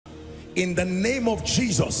in the name of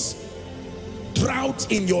Jesus.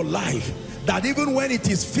 Drought in your life, that even when it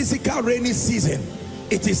is physical rainy season,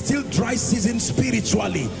 it is still dry season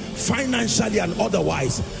spiritually, financially and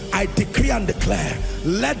otherwise. I decree and declare,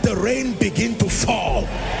 let the rain begin to fall.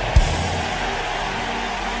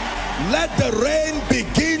 Let the rain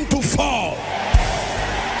begin to fall.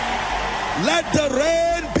 Let the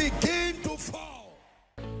rain begin to fall.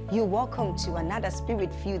 You're welcome to another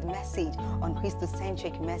spirit-filled message on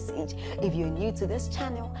Christocentric Message. If you're new to this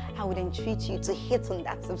channel, I would entreat you to hit on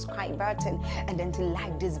that subscribe button and then to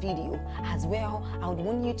like this video. As well, I would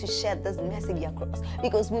want you to share this message across,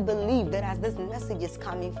 because we believe that as this message is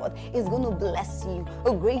coming forth, it's going to bless you.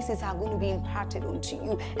 Graces are going to be imparted unto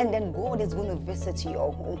you, and then God is going to visit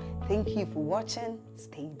your home. Thank you for watching.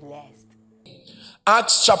 Stay blessed.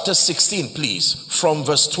 Acts chapter 16, please, from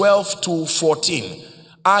verse 12 to 14.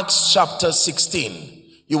 Acts chapter 16.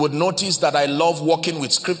 You would notice that I love working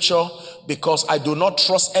with scripture because I do not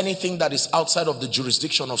trust anything that is outside of the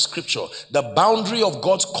jurisdiction of scripture. The boundary of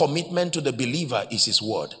God's commitment to the believer is his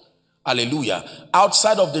word. Hallelujah.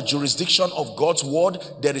 Outside of the jurisdiction of God's word,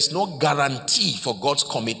 there is no guarantee for God's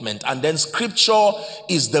commitment. And then scripture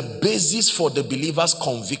is the basis for the believer's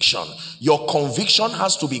conviction. Your conviction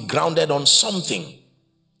has to be grounded on something.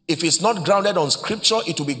 If it's not grounded on scripture,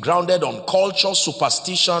 it will be grounded on culture,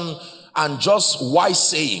 superstition, and just wise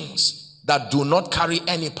sayings that do not carry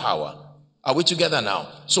any power. Are we together now?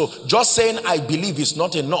 So just saying I believe is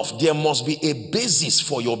not enough. There must be a basis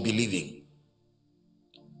for your believing.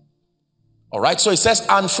 All right, so it says,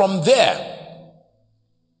 and from there,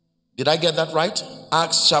 did I get that right?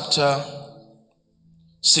 Acts chapter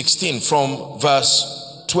 16 from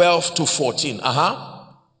verse 12 to 14.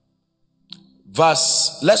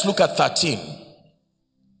 Let's look at 13.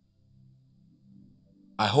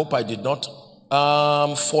 I hope I did not.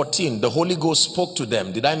 14, the Holy Ghost spoke to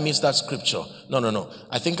them. Did I miss that scripture? No.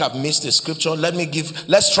 I think I've missed a scripture.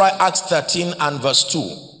 Let's try Acts 13 and verse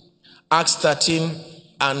 2. Acts 13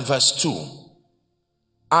 and verse 2.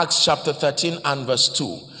 Acts chapter 13 and verse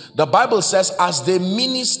 2. The Bible says, as they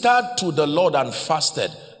ministered to the Lord and fasted,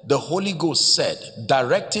 the Holy Ghost said,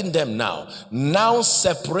 directing them now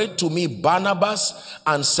separate to me Barnabas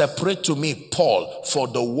and separate to me Paul for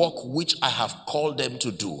the work which I have called them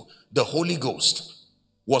to do. The Holy Ghost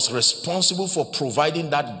was responsible for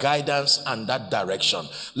providing that guidance and that direction.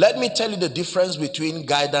 Let me tell you the difference between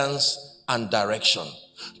guidance and direction.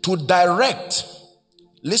 To direct,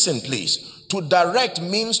 listen please, to direct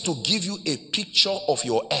means to give you a picture of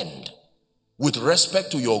your end with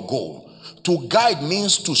respect to your goal. To guide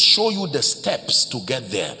means to show you the steps to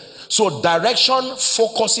get there. So direction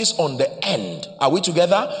focuses on the end. Are we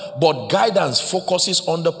together? But guidance focuses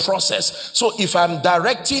on the process. So if I'm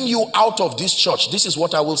directing you out of this church, this is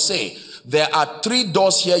what I will say. There are 3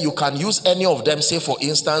 doors here. You can use any of them. Say for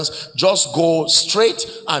instance, just go straight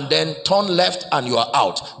and then turn left and you are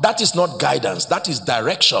out. That is not guidance. That is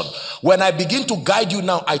direction. When I begin to guide you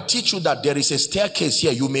now, I teach you that there is a staircase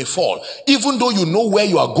here. You may fall. Even though you know where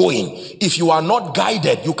you are going, if you are not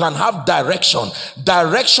guided, you can have direction.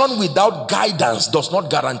 Direction without guidance does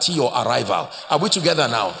not guarantee your arrival. Are we together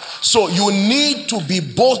now? So you need to be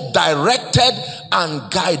both directed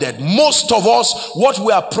and guided. Most of us, what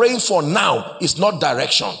we are praying for now is not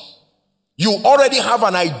direction. You already have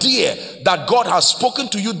an idea that God has spoken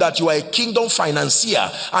to you that you are a kingdom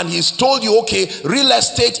financier, and he's told you, okay, real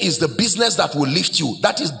estate is the business that will lift you.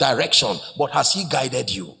 That is direction. But has he guided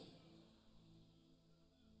you?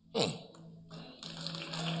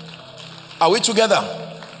 Are we together?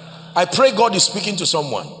 I pray God is speaking to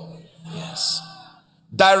someone. Yes.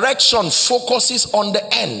 Direction focuses on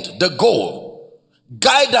the end, the goal.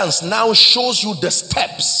 Guidance now shows you the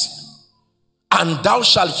steps. And thou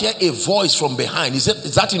shalt hear a voice from behind.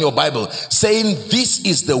 Is that in your Bible? Saying, this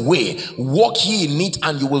is the way. Walk ye in it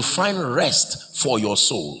and you will find rest for your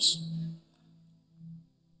souls.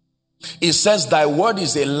 It says, thy word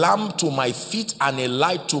is a lamp to my feet and a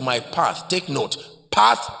light to my path. Take note.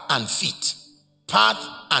 Path and feet. Path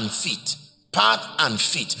and feet. Path and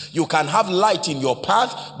feet. You can have light in your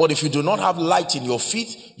path, but if you do not have light in your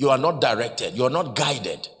feet, you are not directed. You are not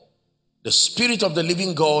guided. The Spirit of the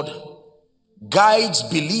living God guides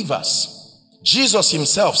believers. Jesus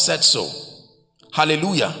himself said so.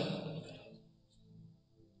 Hallelujah.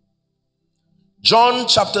 John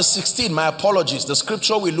chapter 16. My apologies. The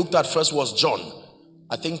scripture we looked at first was John.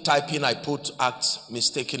 I think typing I put Acts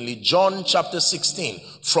mistakenly. John chapter 16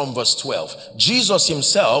 from verse 12. Jesus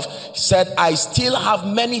himself said, I still have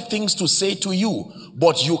many things to say to you,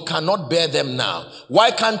 but you cannot bear them now.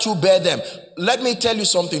 Why can't you bear them? Let me tell you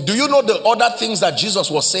something. Do you know the other things that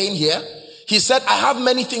Jesus was saying here? He said, I have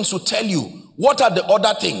many things to tell you. What are the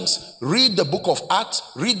other things? Read the book of Acts,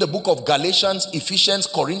 read the book of Galatians, Ephesians,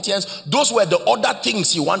 Corinthians. Those were the other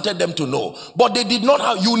things he wanted them to know. But they did not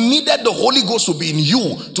have, you needed the Holy Ghost to be in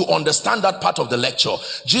you to understand that part of the lecture.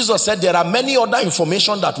 Jesus said there are many other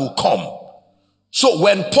information that will come. So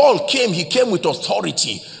when Paul came, he came with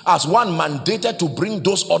authority as one mandated to bring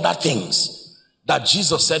those other things that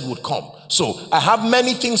Jesus said would come. So I have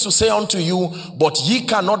many things to say unto you, but ye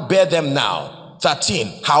cannot bear them now.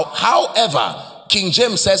 13. However, King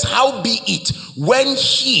James says, how be it when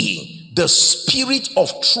he, the Spirit of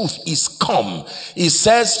truth, is come, he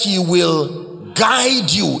says he will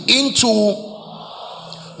guide you into.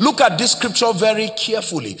 Look at this scripture very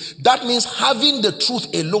carefully. That means having the truth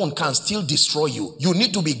alone can still destroy you. You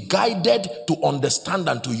need to be guided to understand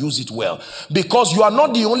and to use it well. Because you are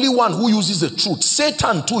not the only one who uses the truth.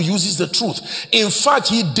 Satan too uses the truth. In fact,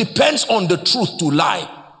 he depends on the truth to lie.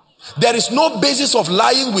 There is no basis of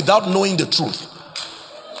lying without knowing the truth.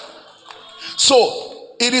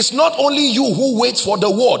 So it is not only you who waits for the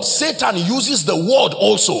word. Satan uses the word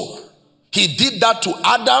also. He did that to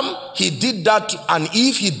Adam. He did that to an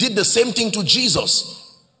Eve. He did the same thing to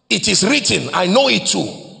Jesus. It is written. I know it too.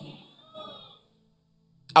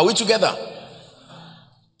 Are we together?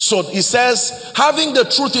 So he says, having the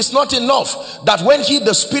truth is not enough. That when he,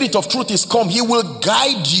 the Spirit of truth, is come, he will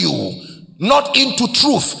guide you not into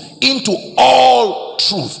truth, into all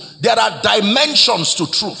truth. There are dimensions to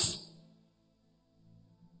truth.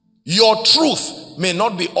 Your truth may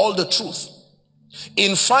not be all the truth.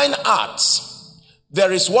 In fine arts,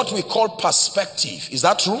 there is what we call perspective. Is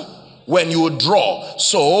that true? When you draw.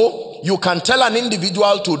 So you can tell an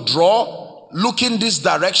individual to draw, look in this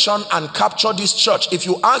direction and capture this church. If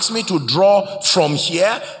you ask me to draw from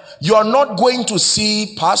here, you are not going to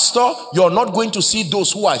see pastor, you are not going to see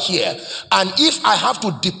those who are here. And if I have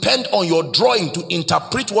to depend on your drawing to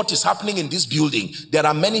interpret what is happening in this building, there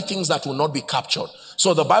are many things that will not be captured.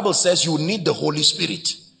 So the Bible says you need the Holy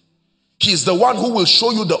Spirit. He's the one who will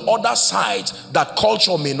show you the other side that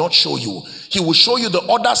culture may not show you. He will show you the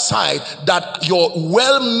other side that your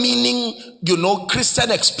well-meaning,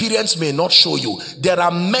 Christian experience may not show you. There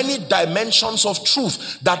are many dimensions of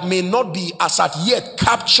truth that may not be as at yet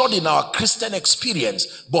captured in our Christian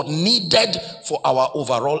experience, but needed for our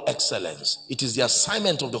overall excellence. It is the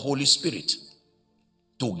assignment of the Holy Spirit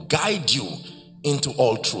to guide you into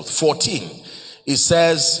all truth. 14, it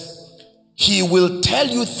says, he will tell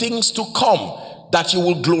you things to come, that you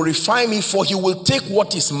will glorify me, for he will take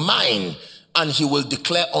what is mine and he will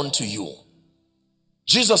declare unto you.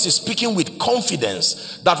 Jesus is speaking with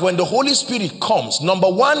confidence that when the Holy Spirit comes, number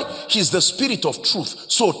one, he's the Spirit of truth.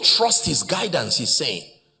 So trust his guidance, he's saying,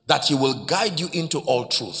 that he will guide you into all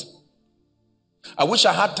truth. I wish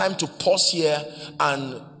I had time to pause here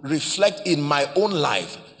and reflect in my own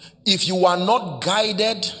life. If you are not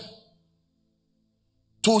guided,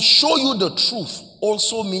 to show you the truth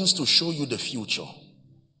also means to show you the future.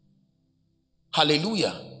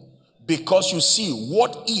 Hallelujah. Because you see,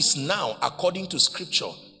 what is now according to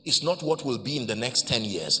scripture is not what will be in the next 10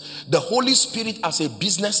 years. The Holy Spirit as a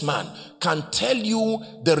businessman can tell you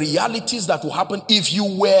the realities that will happen. If you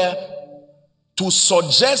were to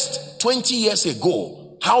suggest 20 years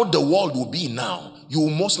ago how the world will be now, you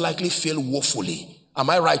will most likely fail woefully.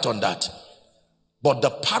 Am I right on that? But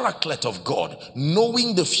the Paraclete of God,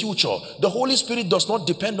 knowing the future, the Holy Spirit does not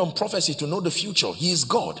depend on prophecy to know the future. He is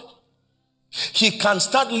God. He can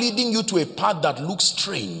start leading you to a path that looks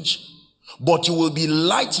strange, but you will be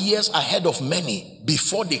light years ahead of many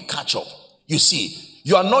before they catch up. You see,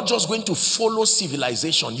 you are not just going to follow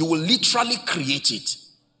civilization, you will literally create it.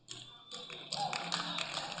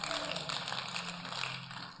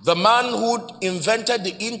 The man who invented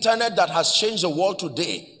the internet that has changed the world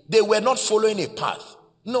today, they were not following a path.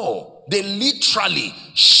 No, they literally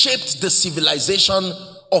shaped the civilization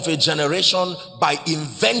of a generation by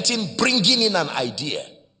inventing, bringing in an idea.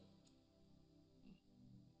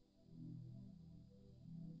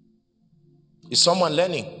 Is someone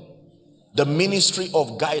learning? The ministry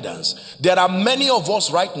of guidance. There are many of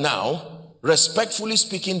us right now, respectfully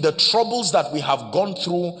speaking, the troubles that we have gone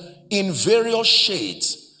through in various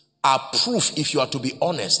shades are proof, if you are to be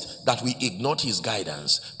honest, that we ignored his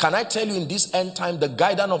guidance. Can I tell you, in this end time, the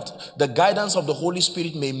guidance of the Holy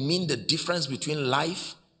Spirit may mean the difference between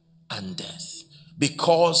life and death.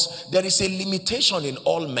 Because there is a limitation in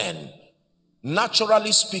all men.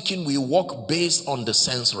 Naturally speaking, we walk based on the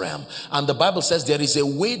sense realm. And the Bible says there is a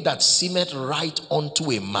way that seemeth right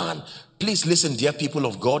unto a man, Please listen, dear people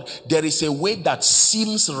of God. There is a way that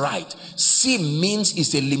seems right. Seem means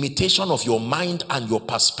is a limitation of your mind and your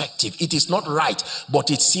perspective. It is not right,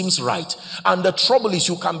 but it seems right. And the trouble is,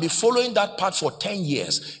 you can be following that path for 10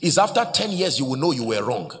 years. Is after 10 years you will know you were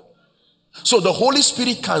wrong. So the Holy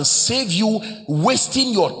Spirit can save you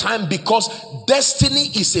wasting your time, because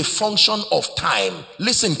destiny is a function of time.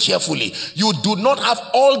 Listen carefully. You do not have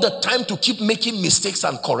all the time to keep making mistakes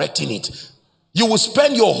and correcting it. You will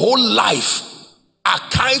spend your whole life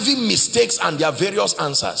archiving mistakes and their various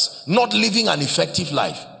answers, not living an effective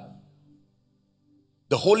life.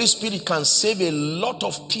 The Holy Spirit can save a lot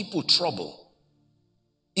of people trouble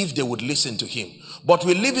if they would listen to him. But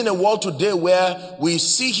we live in a world today where we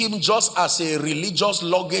see him just as a religious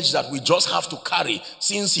luggage that we just have to carry,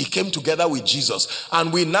 since he came together with Jesus.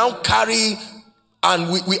 And we now carry,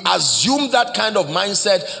 and we assume that kind of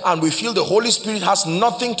mindset, and we feel the Holy Spirit has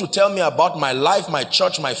nothing to tell me about my life, my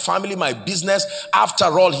church, my family, my business.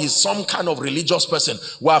 After all, he's some kind of religious person.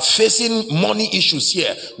 We are facing money issues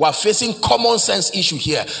here. We are facing common sense issue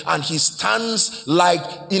here. And he stands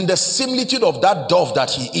like in the similitude of that dove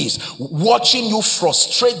that he is, watching you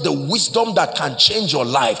frustrate the wisdom that can change your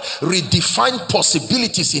life, redefine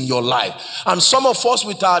possibilities in your life. And some of us,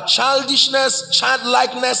 with our childishness,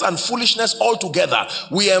 childlikeness, and foolishness all together,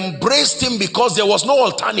 we embraced him because there was no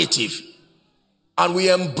alternative. And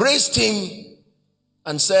we embraced him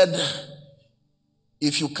and said,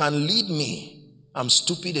 if you can lead me, I'm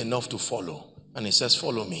stupid enough to follow. And he says,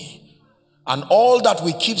 follow me. And all that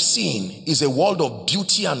we keep seeing is a world of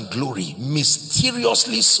beauty and glory,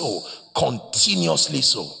 mysteriously so, continuously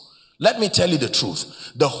so. Let me tell you the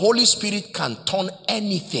truth. The Holy Spirit can turn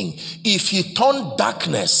anything. If he turned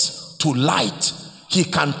darkness to light, he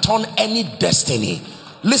can turn any destiny.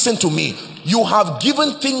 Listen to me. You have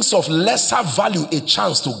given things of lesser value a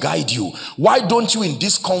chance to guide you. Why don't you in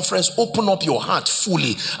this conference open up your heart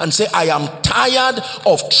fully and say, I am tired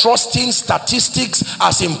of trusting statistics,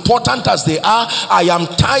 as important as they are. I am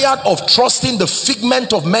tired of trusting the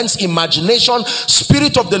figment of men's imagination.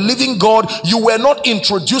 Spirit of the living God, you were not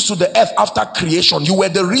introduced to the earth after creation. You were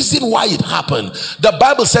the reason why it happened. The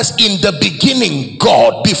Bible says, in the beginning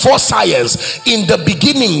God, before science. In the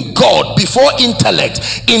beginning God, before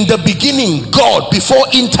intellect. In the beginning God, before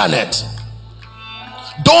internet.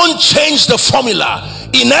 Don't change the formula.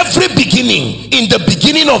 In every beginning, in the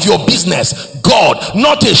beginning of your business, God,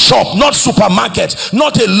 not a shop, not supermarket,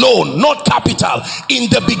 not a loan, not capital. In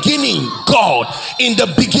the beginning, God. In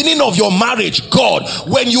the beginning of your marriage, God.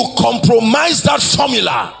 When you compromise that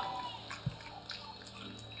formula,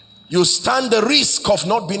 you stand the risk of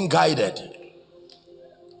not being guided.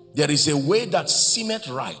 There is a way that seemeth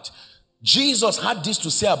right. Jesus had this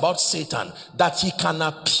to say about Satan, that he can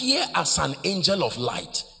appear as an angel of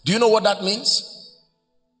light. Do you know what that means?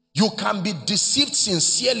 You can be deceived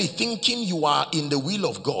sincerely, thinking you are in the will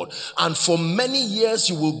of God, and for many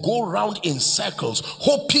years you will go around in circles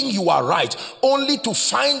hoping you are right, only to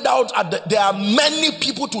find out there are many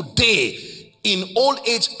people today in old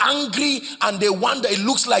age angry, and they wonder, it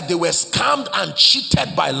looks like they were scammed and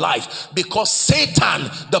cheated by life, because Satan,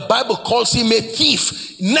 the Bible calls him a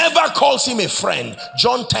thief, never calls him a friend.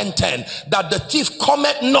 John 10:10, that the thief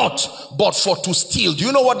cometh not but for to steal. Do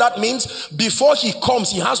you know what that means? Before he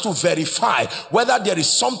comes, he has to verify whether there is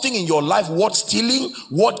something in your life worth stealing,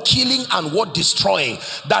 worth killing, and worth destroying.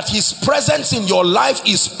 That his presence in your life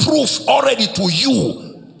is proof already to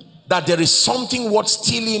you that there is something worth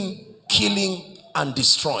stealing, killing, and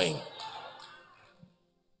destroying.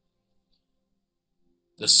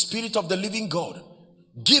 The Spirit of the living God,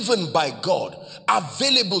 given by God,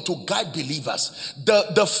 available to guide believers.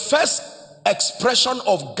 The first expression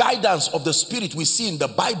of guidance of the Spirit we see in the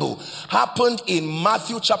Bible happened in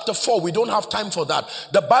Matthew chapter 4. We don't have time for that.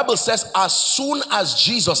 The Bible says, as soon as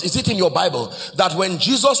Jesus, is it in your Bible, that when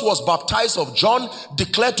Jesus was baptized of John,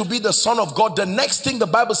 declared to be the Son of God, the next thing the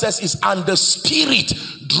Bible says is, and the Spirit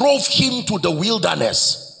drove him to the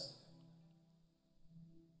wilderness.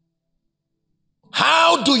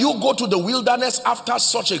 How do you go to the wilderness after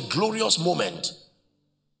such a glorious moment?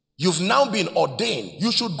 You've now been ordained.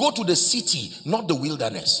 You should go to the city, not the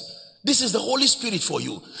wilderness. This is the Holy Spirit for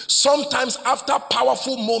you. Sometimes after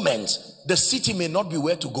powerful moments, the city may not be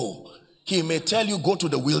where to go. He may tell you, go to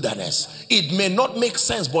the wilderness. It may not make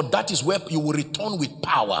sense, but that is where you will return with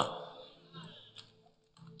power.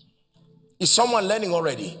 Is someone learning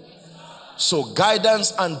already? So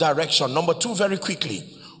guidance and direction. Number 2, very quickly.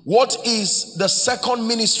 What is the second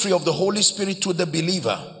ministry of the Holy Spirit to the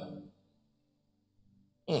believer?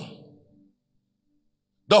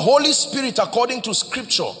 The Holy Spirit, according to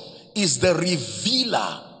scripture, is the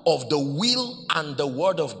revealer of the will and the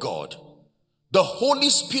word of God. The Holy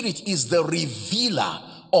Spirit is the revealer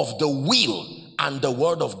of the will and the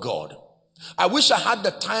word of God. I wish I had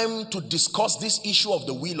the time to discuss this issue of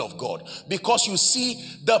the will of God, because you see,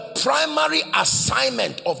 the primary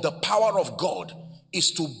assignment of the power of God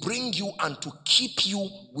is to bring you and to keep you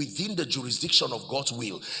within the jurisdiction of God's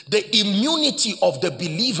will. The immunity of the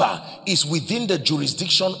believer is within the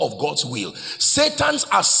jurisdiction of God's will. Satan's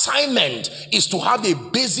assignment is to have a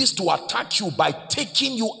basis to attack you by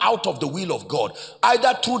taking you out of the will of God,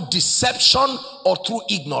 either through deception or through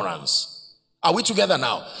ignorance. Are we together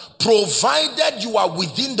now? Provided you are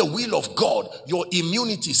within the will of God, your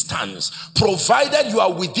immunity stands. Provided you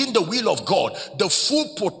are within the will of God, the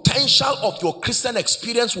full potential of your Christian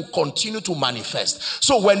experience will continue to manifest.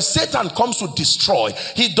 So when Satan comes to destroy,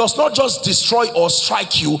 he does not just destroy or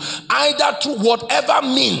strike you, either through whatever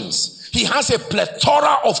means. He has a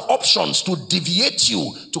plethora of options to deviate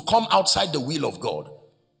you to come outside the will of God.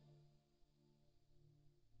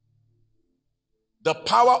 The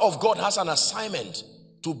power of God has an assignment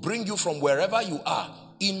to bring you from wherever you are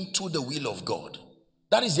into the will of God.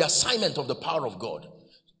 That is the assignment of the power of God.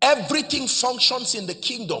 Everything functions in the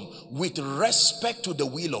kingdom with respect to the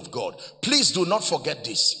will of God. Please do not forget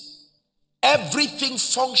this. Everything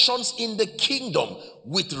functions in the kingdom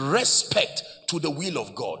with respect to the will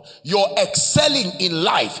of God. Your excelling in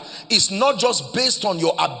life is not just based on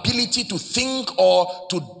your ability to think or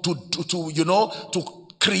to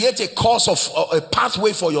create a course of a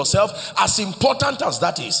pathway for yourself. As important as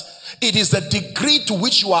that is, it is the degree to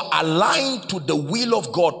which you are aligned to the will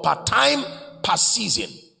of God per time, per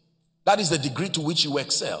season. That is the degree to which you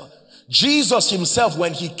excel. Jesus himself,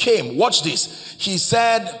 when he came, watch this, he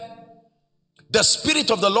said, the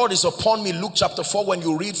Spirit of the Lord is upon me. Luke chapter 4, when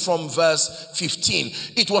you read from verse 15,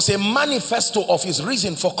 it was a manifesto of his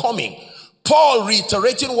reason for coming. Paul,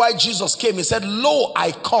 reiterating why Jesus came, he said, lo,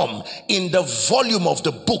 I come in the volume of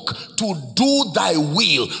the book to do thy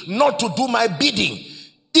will, not to do my bidding.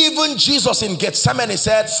 Even Jesus in Gethsemane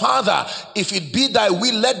said, Father, if it be thy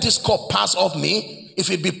will, let this cup pass off me. If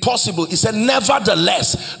it be possible, he said,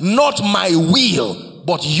 nevertheless, not my will,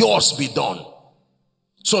 but yours be done.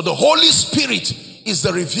 So the Holy Spirit is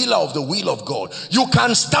the revealer of the will of God. You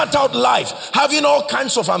can start out life having all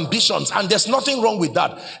kinds of ambitions, and there's nothing wrong with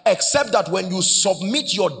that, except that when you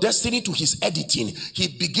submit your destiny to his editing, he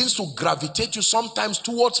begins to gravitate you sometimes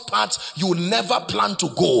towards paths you never plan to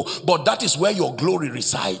go, but that is where your glory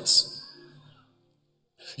resides.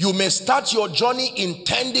 You may start your journey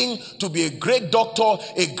intending to be a great doctor,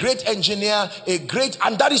 a great engineer,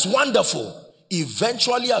 and that is wonderful.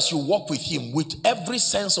 Eventually, as you walk with him with every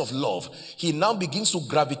sense of love, he now begins to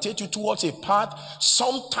gravitate you towards a path,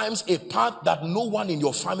 sometimes a path that no one in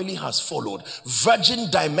your family has followed. Virgin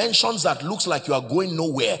dimensions that looks like you are going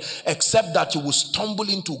nowhere, except that you will stumble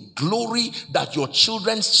into glory that your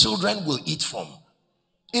children's children will eat from.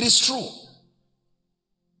 It is true.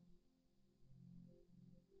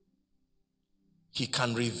 He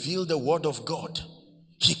can reveal the word of God.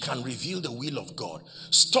 He can reveal the will of God.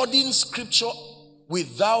 Studying scripture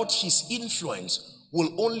without his influence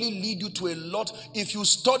will only lead you to a lot. If you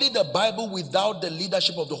study the Bible without the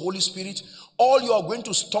leadership of the Holy Spirit, all you are going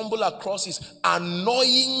to stumble across is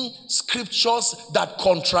annoying scriptures that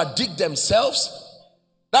contradict themselves.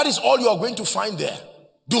 That is all you are going to find there.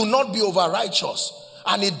 Do not be over-righteous.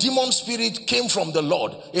 And a demon spirit came from the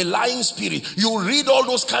Lord, a lying spirit. You read all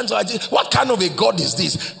those kinds of ideas. What kind of a God is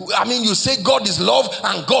this? I mean, you say God is love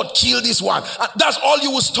and God killed this one. That's all you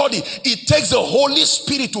will study. It takes the Holy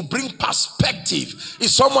Spirit to bring perspective.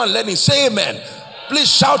 Is someone learning? Say amen.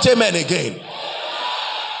 Please shout amen again.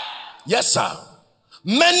 Yes, sir.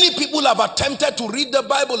 Many people have attempted to read the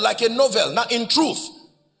Bible like a novel. Now, in truth,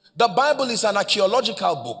 the Bible is an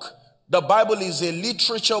archaeological book. The Bible is a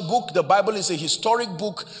literature book. The Bible is a historic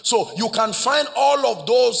book. So you can find all of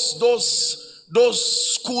those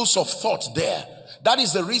schools of thought there. That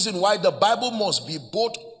is the reason why the Bible must be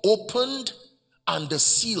both opened and the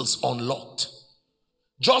seals unlocked.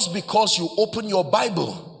 Just because you open your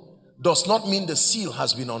Bible does not mean the seal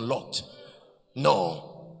has been unlocked.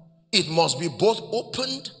 No. It must be both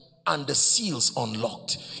opened and the seals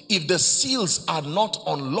unlocked. If the seals are not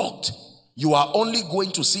unlocked, you are only going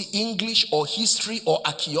to see English or history or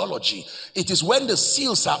archaeology. It is when the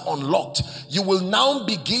seals are unlocked, you will now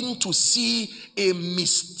begin to see a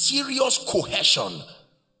mysterious cohesion.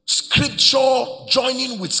 Scripture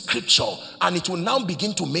joining with scripture, and it will now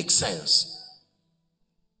begin to make sense.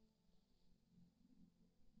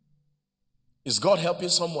 Is God helping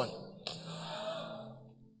someone?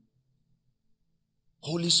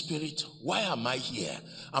 Holy Spirit, why am I here?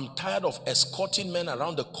 I'm tired of escorting men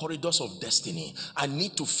around the corridors of destiny. I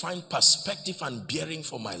need to find perspective and bearing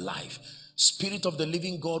for my life. Spirit of the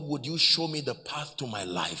living God, would you show me the path to my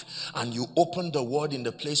life? And you open the word in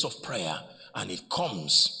the place of prayer, and it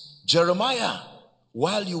comes. Jeremiah,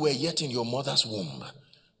 while you were yet in your mother's womb,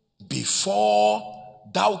 before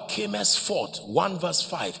thou camest forth, 1 verse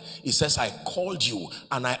 5, it says, I called you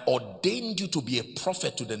and I ordained you to be a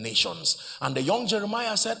prophet to the nations. And the young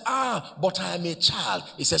Jeremiah said, but I am a child.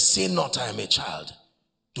 He says, say not I am a child.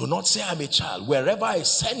 Do not say I'm a child. Wherever I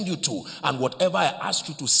send you to and whatever I ask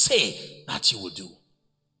you to say, that you will do.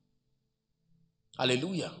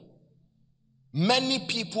 Hallelujah. Many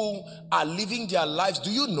people are living their lives.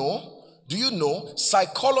 Do you know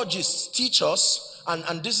psychologists teach us,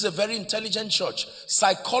 and this is a very intelligent church,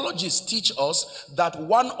 psychologists teach us that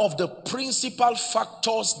one of the principal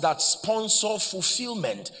factors that sponsor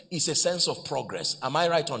fulfillment is a sense of progress. Am I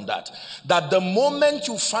right on that? That the moment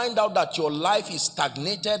you find out that your life is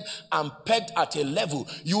stagnated and pegged at a level,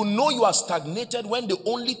 you know you are stagnated when the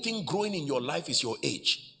only thing growing in your life is your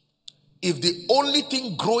age. If the only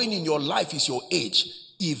thing growing in your life is your age,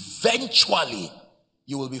 eventually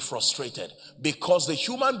you will be frustrated, because the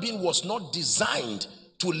human being was not designed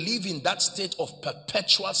to live in that state of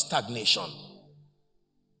perpetual stagnation.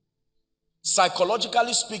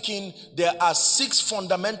 Psychologically speaking, there are 6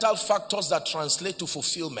 fundamental factors that translate to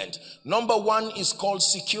fulfillment. Number 1 is called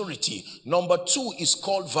security. Number 2 is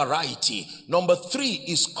called variety. Number 3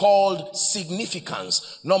 is called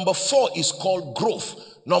significance. Number 4 is called growth.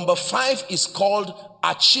 Number 5 is called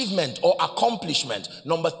achievement or accomplishment.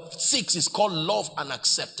 Number 6 is called love and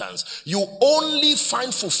acceptance. You only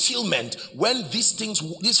find fulfillment when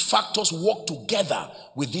these factors work together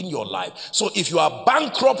within your life. So if you are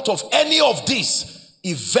bankrupt of any of these,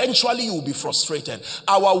 eventually you will be frustrated.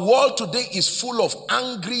 Our world today is full of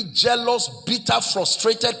angry, jealous, bitter,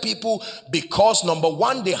 frustrated people because, number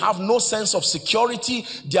 1, they have no sense of security.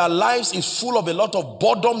 Their lives is full of a lot of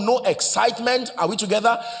boredom, no excitement. Are we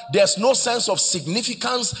together? There's no sense of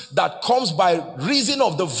significance that comes by reason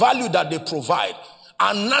of the value that they provide.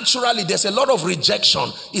 And naturally, there's a lot of rejection.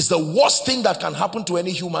 It's the worst thing that can happen to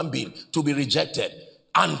any human being, to be rejected.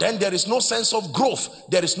 And then there is no sense of growth.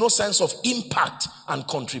 There is no sense of impact and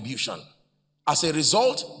contribution. As a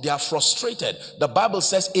result, they are frustrated. The Bible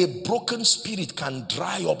says a broken spirit can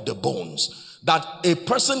dry up the bones. That a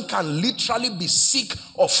person can literally be sick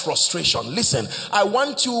of frustration. Listen, I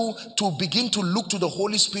want you to begin to look to the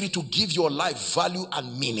Holy Spirit to give your life value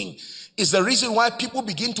and meaning. Is the reason why people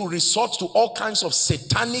begin to resort to all kinds of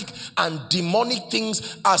satanic and demonic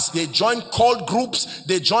things as they join cult groups,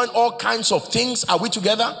 they join all kinds of things. Are we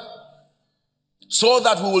together? So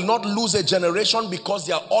that we will not lose a generation because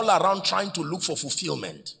they are all around trying to look for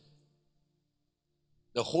fulfillment.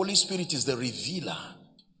 The Holy Spirit is the revealer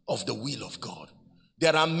of the will of God.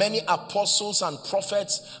 There are many apostles and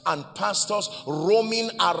prophets and pastors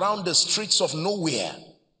roaming around the streets of nowhere,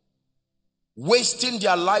 wasting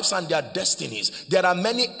their lives and their destinies. There are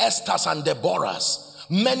many Esthers and Deborahs,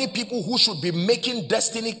 many people who should be making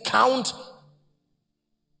destiny count,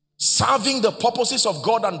 serving the purposes of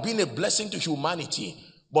God and being a blessing to humanity.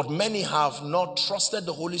 But many have not trusted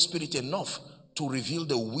the Holy Spirit enough to reveal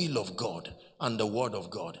the will of God and the word of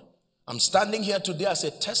God. I'm standing here today as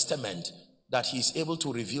a testament that he is able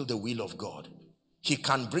to reveal the will of God. He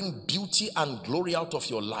can bring beauty and glory out of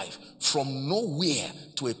your life from nowhere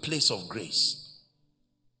to a place of grace.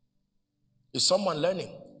 Is someone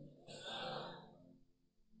learning?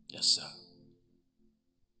 Yes, sir.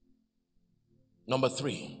 Number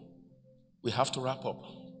 3, we have to wrap up.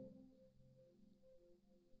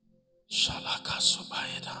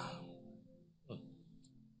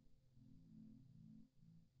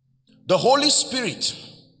 The Holy Spirit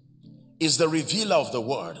is the revealer of the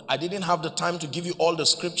word. I didn't have the time to give you all the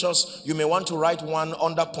scriptures. You may want to write one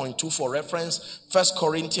under point 2 for reference. 1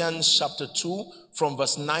 Corinthians chapter 2 from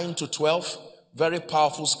verse 9 to 12. Very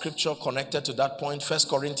powerful scripture connected to that point. 1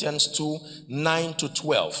 Corinthians 2, 9 to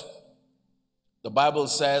 12. The Bible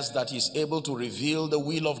says that he's able to reveal the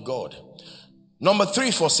will of God. Number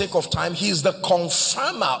 3, for sake of time, he is the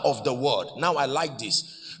confirmer of the word. Now I like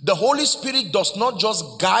this. The Holy Spirit does not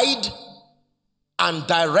just guide and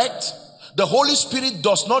direct. The Holy Spirit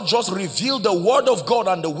does not just reveal the word of God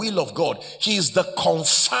and the will of God. He is the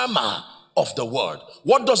confirmer of the word.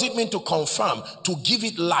 What does it mean to confirm? To give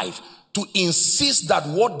it life. To insist that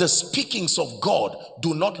what the speakings of God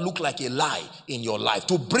do not look like a lie in your life.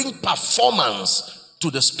 To bring performance to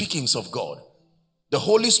the speakings of God. The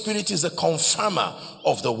Holy Spirit is the confirmer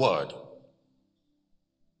of the word.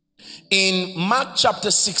 In Mark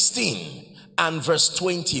chapter 16 and verse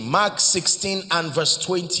 20. Mark 16 and verse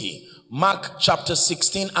 20. Mark chapter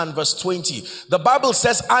 16 and verse 20. The Bible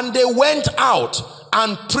says, and they went out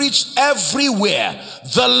and preached everywhere,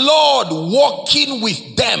 the Lord walking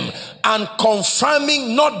with them and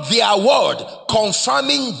confirming not their word,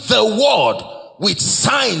 confirming the word with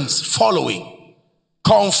signs following.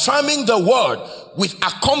 Confirming the word with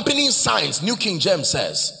accompanying signs. New King James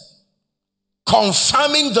says,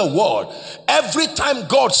 confirming the word. Every time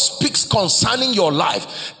God speaks concerning your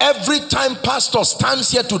life, every time pastor stands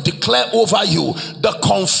here to declare over you, the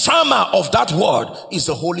confirmer of that word is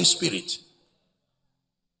the Holy Spirit.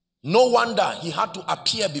 No wonder he had to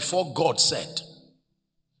appear before God said.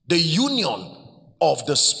 The union of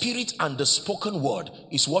the Spirit and the spoken word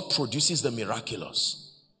is what produces the miraculous.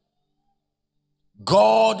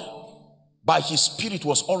 God, by his Spirit,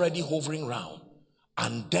 was already hovering around.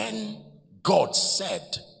 And then God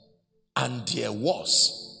said, and there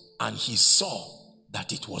was, and he saw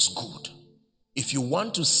that it was good. If you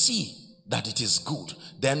want to see that it is good,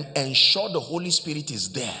 then ensure the Holy Spirit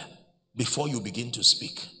is there before you begin to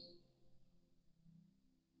speak.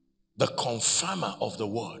 The confirmer of the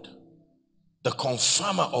word. The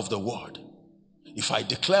confirmer of the word. If I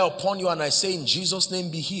declare upon you and I say, in Jesus'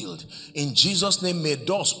 name be healed, in Jesus' name may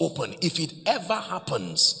doors open. If it ever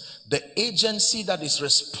happens, the agency that is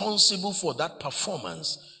responsible for that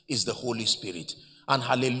performance is the Holy Spirit. And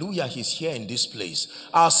hallelujah, he's here in this place.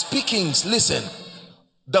 Our speakings, listen,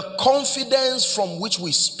 the confidence from which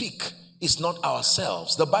we speak is not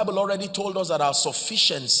ourselves. The Bible already told us that our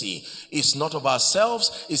sufficiency is not of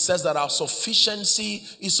ourselves. It says that our sufficiency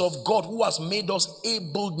is of God, who has made us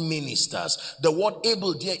able ministers. The word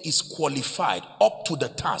able there is qualified, up to the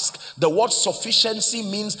task. The word sufficiency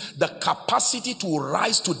means the capacity to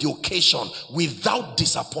rise to the occasion without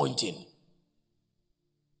disappointing.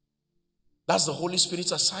 That's the Holy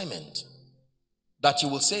Spirit's assignment. That you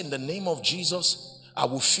will say, in the name of Jesus, I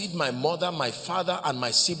will feed my mother, my father, and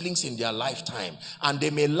my siblings in their lifetime. And they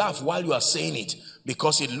may laugh while you are saying it,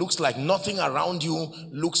 because it looks like nothing around you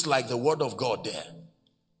looks like the word of God there.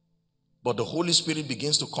 But the Holy Spirit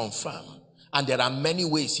begins to confirm. And there are many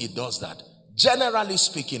ways he does that. Generally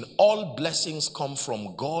speaking, all blessings come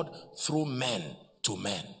from God through men to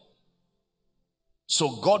men.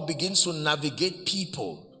 So God begins to navigate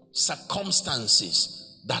people,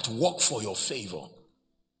 circumstances that work for your favor.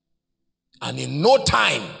 And in no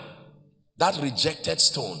time, that rejected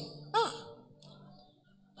stone.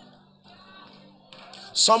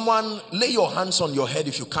 Someone lay your hands on your head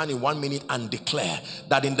if you can in 1 minute and declare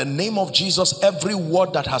that in the name of Jesus, every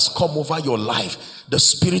word that has come over your life, the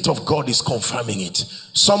Spirit of God is confirming it.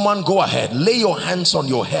 Someone go ahead, lay your hands on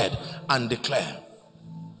your head and declare.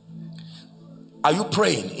 Are you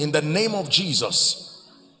praying in the name of Jesus?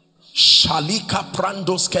 Someone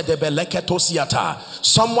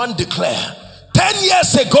declare, 10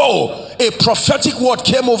 years ago a prophetic word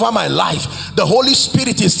came over my life. The Holy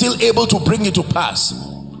Spirit is still able to bring it to pass.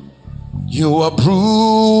 You are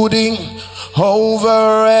brooding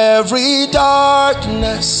over every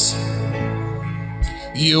darkness.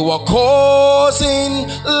 You are causing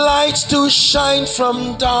lights to shine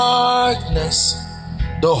from darkness.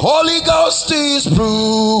 The Holy Ghost is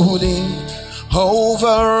brooding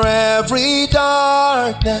over every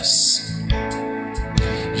darkness.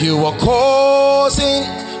 You are causing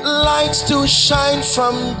lights to shine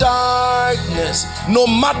from darkness. No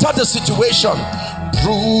matter the situation,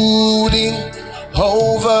 brooding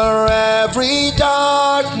over every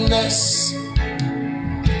darkness.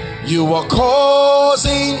 You are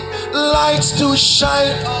causing lights to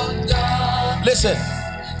shine. Listen,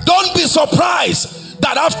 don't be surprised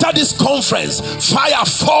that after this conference, fire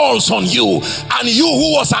falls on you, and you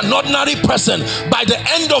who was an ordinary person, by the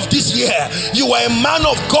end of this year, you are a man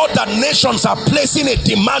of God that nations are placing a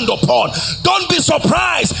demand upon. Don't be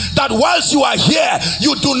surprised that whilst you are here,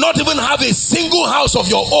 you do not even have a single house of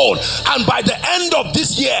your own, and by the end of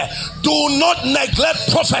this year, do not neglect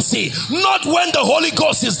prophecy, not when the Holy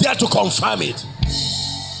Ghost is there to confirm it.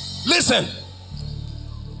 Listen,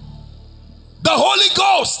 the Holy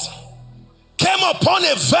Ghost came upon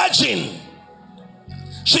a virgin.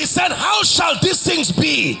 She said, how shall these things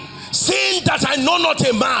be, seeing that I know not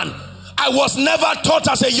a man? I was never taught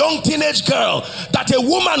as a young teenage girl that a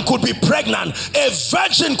woman could be pregnant, a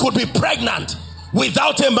virgin could be pregnant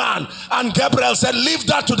without a man. And Gabriel said, leave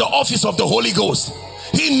that to the office of the Holy Ghost.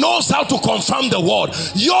 He knows how to confirm the word.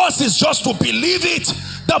 Yours is just to believe it.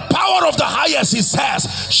 The power of the highest, he says,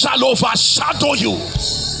 shall overshadow you.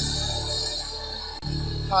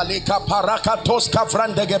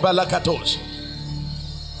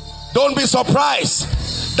 Don't be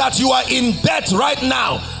surprised that you are in debt right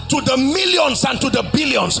now to the millions and to the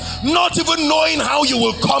billions, not even knowing how you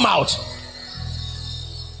will come out.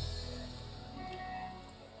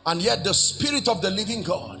 And yet the Spirit of the living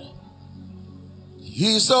God,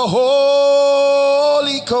 He's the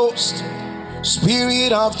Holy Ghost,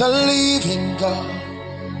 Spirit of the living God.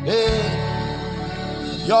 Yeah.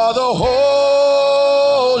 You're the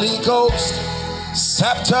Holy Ghost,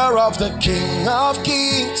 scepter of the King of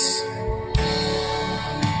Kings.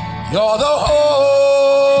 You're the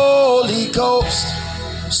Holy Ghost,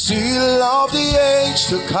 seal of the age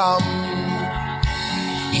to come.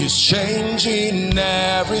 He's changing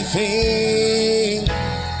everything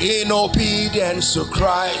in obedience to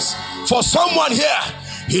Christ. For someone here,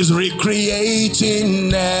 He's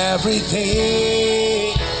recreating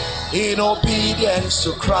everything in obedience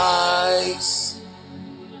to Christ.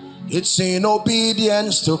 It's in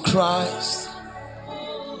obedience to Christ.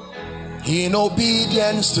 In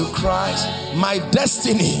obedience to Christ. My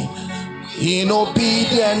destiny, in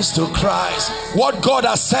obedience to Christ. What God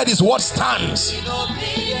has said is what stands.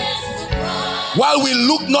 While we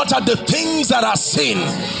look not at the things that are seen,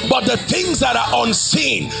 but the things that are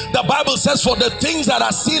unseen. The Bible says, for the things that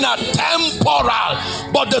are seen are temporal,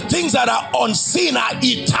 but the things that are unseen are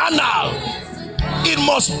eternal. It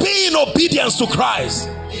must be in obedience to Christ.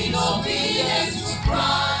 In obedience to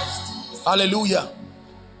Christ. Hallelujah.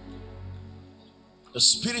 The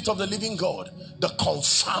Spirit of the living God, the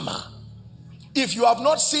confirmer. If you have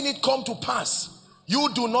not seen it come to pass, you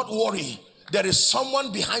do not worry. There is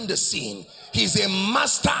someone behind the scene. He's a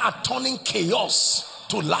master at turning chaos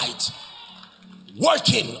to light,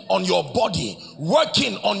 working on your body,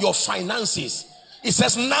 working on your finances. It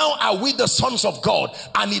says, now are we the sons of God,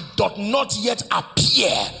 and it doth not yet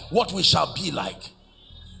appear what we shall be like.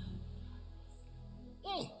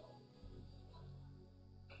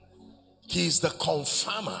 He is the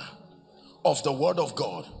confirmer of the word of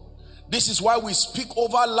God. This is why we speak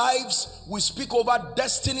over lives, we speak over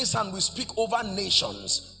destinies, and we speak over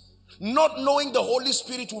nations. Not knowing the Holy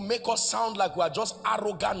Spirit will make us sound like we are just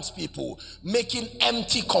arrogant people making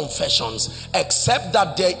empty confessions, except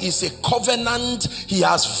that there is a covenant. He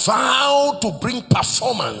has vowed to bring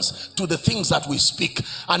performance to the things that we speak.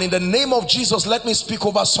 And in the name of Jesus, let me speak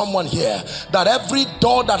over someone here, that every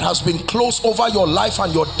door that has been closed over your life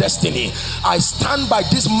and your destiny, I stand by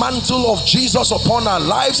this mantle of Jesus upon our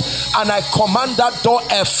lives, and I command that door,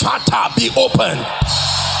 Ephata, be open.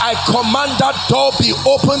 I command that door be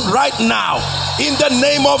open right now in the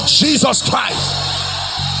name of Jesus Christ.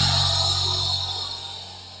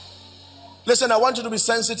 Listen, I want you to be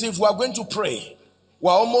sensitive. We are going to pray.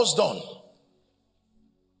 We're almost done.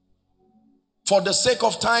 For the sake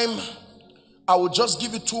of time, I will just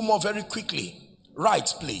give you two more very quickly.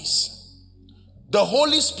 Right, please. The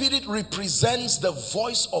Holy Spirit represents the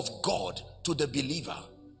voice of God to the believer.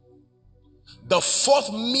 The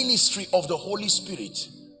fourth ministry of the Holy Spirit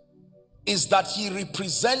is that he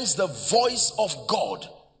represents the voice of God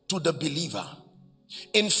to the believer.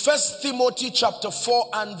 In 1 Timothy chapter 4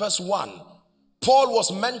 and verse 1, Paul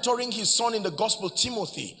was mentoring his son in the gospel,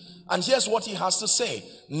 Timothy, and here's what he has to say.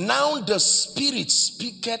 Now the Spirit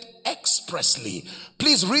speaketh expressly.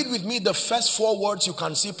 Please read with me the first four words you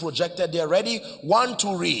can see projected there. Ready? 1,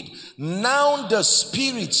 2, read. Now the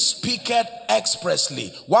Spirit speaketh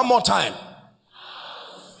expressly. One more time.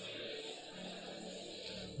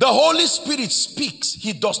 The Holy Spirit speaks.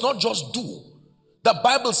 He does not just do. The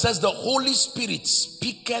Bible says the Holy Spirit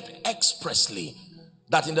speaketh expressly.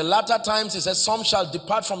 That in the latter times, it says, some shall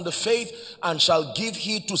depart from the faith and shall give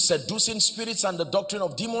heed to seducing spirits and the doctrine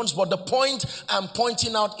of demons. But the point I'm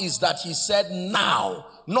pointing out is that he said now,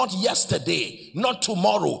 not yesterday, not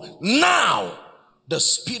tomorrow. Now the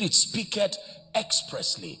Spirit speaketh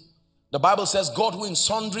expressly. The Bible says, God, who in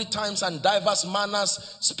sundry times and diverse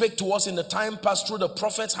manners spake to us in the time past through the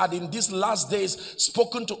prophets, had in these last days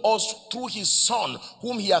spoken to us through his Son,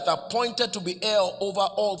 whom he hath appointed to be heir over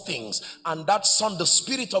all things. And that Son, the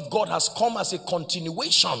Spirit of God, has come as a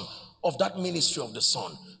continuation of that ministry of the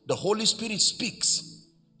Son. The Holy Spirit speaks.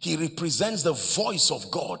 He represents the voice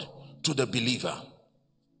of God to the believer.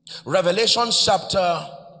 Revelation chapter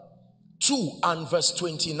 2 and verse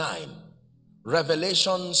 29.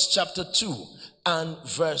 Revelations chapter 2 and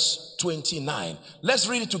verse 29. Let's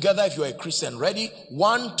read it together if you're a Christian. Ready?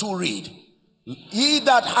 1, 2, read. He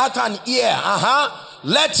that hath an ear,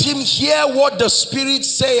 let him hear what the Spirit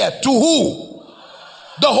saith. To who?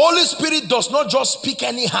 The Holy Spirit does not just speak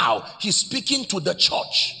anyhow. He's speaking to the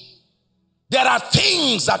church. There are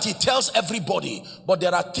things that he tells everybody, but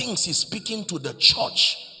there are things he's speaking to the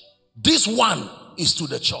church. This one is to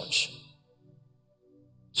the church.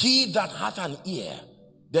 He that hath an ear,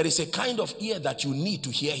 There is a kind of ear that you need to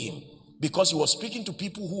hear him, because he was speaking to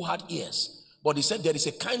people who had ears. But he said there is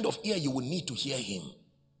a kind of ear you will need to hear him.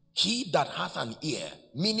 He that hath an ear,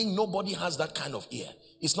 meaning nobody has that kind of ear.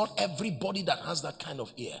 It's not everybody that has that kind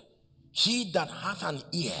of ear. He that hath an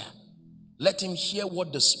ear, let him hear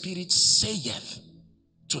what the Spirit saith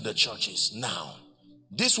to the churches. Now,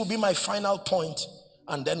 this will be my final point,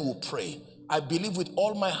 and then we'll pray. I believe with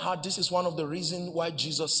all my heart this is one of the reasons why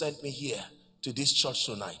Jesus sent me here to this church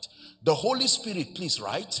tonight. The Holy Spirit, please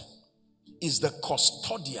write, is the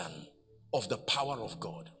custodian of the power of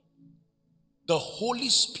God. The Holy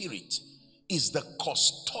Spirit is the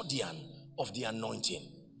custodian of the anointing.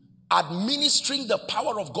 Administering the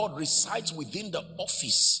power of God resides within the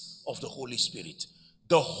office of the Holy Spirit.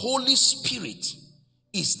 The Holy Spirit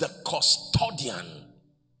is the custodian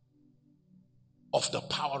of the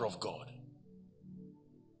power of God.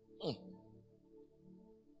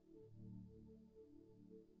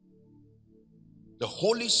 The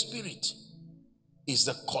Holy Spirit is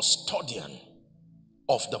the custodian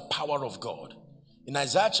of the power of God. In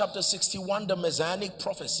Isaiah chapter 61, the Messianic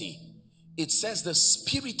prophecy, it says, the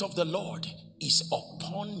Spirit of the Lord is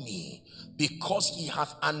upon me because he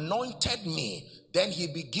hath anointed me. Then he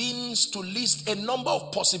begins to list a number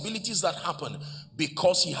of possibilities that happen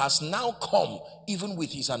because he has now come even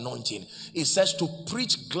with his anointing. It says to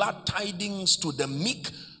preach glad tidings to the meek,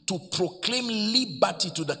 to proclaim liberty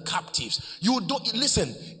to the captives. You don't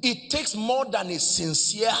listen, it takes more than a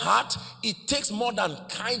sincere heart, it takes more than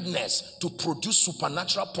kindness to produce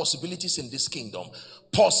supernatural possibilities in this kingdom.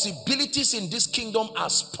 Possibilities in this kingdom are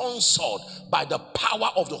sponsored by the power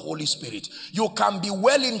of the Holy Spirit. You can be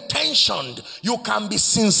well intentioned, you can be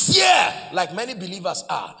sincere like many believers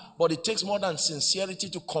are, but it takes more than sincerity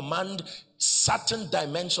to command certain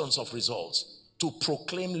dimensions of results, to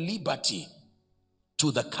proclaim liberty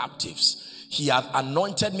to the captives. He hath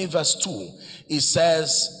anointed me, verse 2. It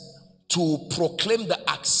says to proclaim the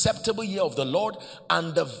acceptable year of the Lord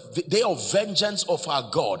and the day of vengeance of our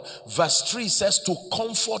God. Verse 3 says to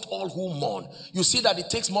comfort all who mourn. You see that it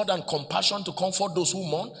takes more than compassion to comfort those who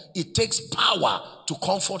mourn. It takes power to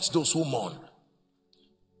comfort those who mourn.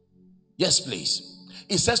 Yes, please.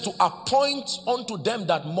 It says to appoint unto them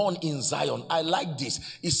that mourn in Zion. I like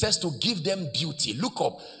this. It says to give them beauty. Look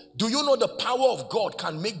up. Do you know the power of God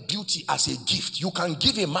can make beauty as a gift? You can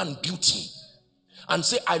give a man beauty and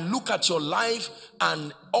say, I look at your life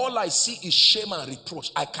and all I see is shame and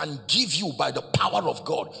reproach. I can give you by the power of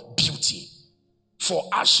God beauty for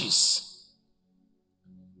ashes.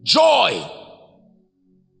 Joy,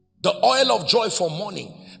 the oil of joy for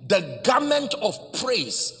mourning. The garment of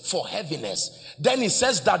praise for heaviness. Then it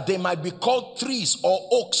says that they might be called trees or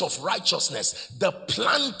oaks of righteousness, the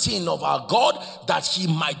planting of our God, that he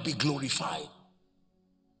might be glorified.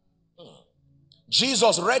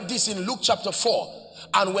 Jesus read this in Luke chapter 4.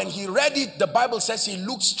 And when he read it, the Bible says he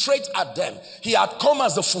looked straight at them. He had come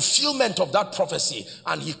as the fulfillment of that prophecy.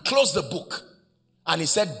 And he closed the book. And he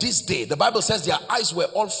said, this day, the Bible says their eyes were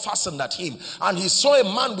all fastened at him. And he saw a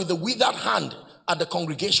man with a withered hand at the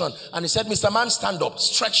congregation, and he said, Mr. Man, stand up,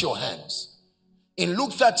 stretch your hands. In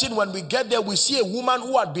Luke 13, when we get there, we see a woman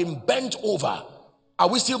who had been bent over. Are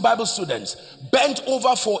we still Bible students? Bent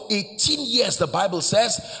over for 18 years, the Bible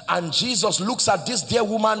says, and Jesus looks at this dear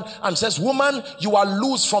woman and says, woman, you are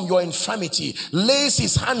loose from your infirmity. Lays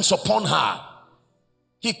his hands upon her.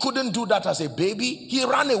 He couldn't do that as a baby. He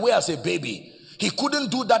ran away as a baby. He couldn't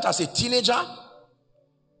do that as a teenager.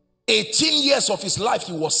 18 years of his life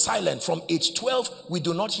he was silent. From age 12 we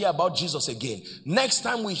do not hear about Jesus again. Next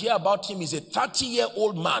time we hear about him is a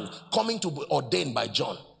 30-year-old man coming to be ordained by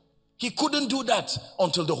John. He couldn't do that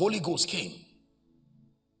until the Holy Ghost came.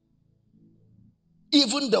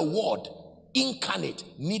 Even the word incarnate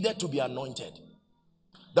needed to be anointed.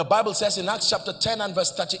 The Bible says in Acts chapter 10 and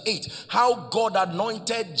verse 38, how God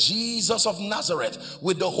anointed Jesus of Nazareth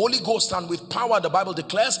with the Holy Ghost and with power. The Bible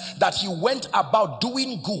declares that he went about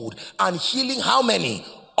doing good and healing how many?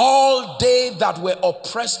 All they that were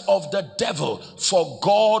oppressed of the devil, for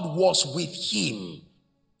God was with him.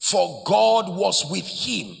 For God was with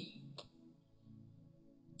him.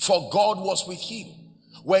 For God was with him.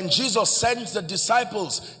 When Jesus sends the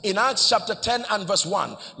disciples in Acts chapter 10 and verse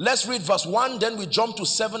 1. Let's read verse 1, then we jump to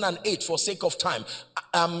 7 and 8 for sake of time.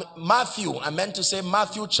 Matthew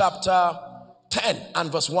chapter 10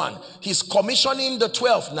 and verse 1. He's commissioning the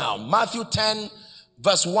 12 now. Matthew 10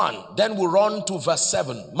 verse 1. Then we run to verse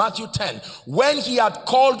 7. Matthew 10. When he had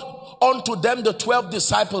called unto them the 12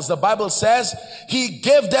 disciples, the Bible says he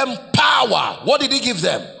gave them power. What did he give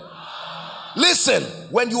them? Listen,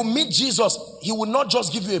 when you meet Jesus, he will not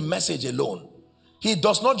just give you a message alone. He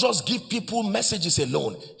does not just give people messages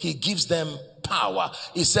alone. He gives them power.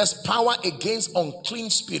 It says power against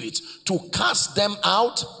unclean spirits, to cast them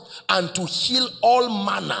out and to heal all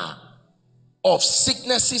manner of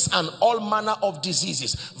sicknesses and all manner of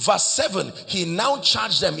diseases. Verse 7, he now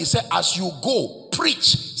charged them. He said, as you go, preach,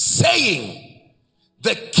 saying,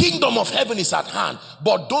 the kingdom of heaven is at hand.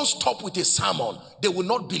 But don't stop with a sermon. They will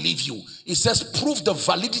not believe you. It says, prove the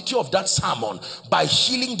validity of that sermon by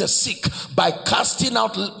healing the sick, by casting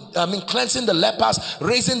out, cleansing the lepers,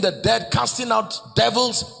 raising the dead, casting out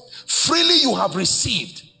devils. Freely you have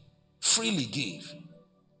received, freely give.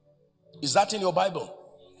 Is that in your Bible?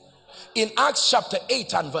 In Acts chapter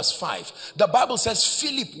 8 and verse 5, the Bible says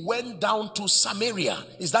Philip went down to Samaria.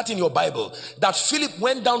 Is that in your Bible? That Philip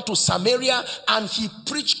went down to Samaria and he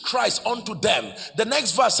preached Christ unto them. The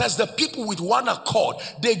next verse says the people with one accord,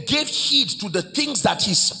 they gave heed to the things that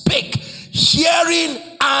he spake, hearing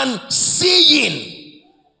and seeing.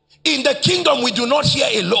 In the kingdom we do not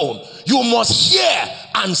hear alone. You must hear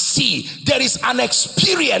and see. There is an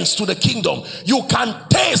experience to the kingdom. You can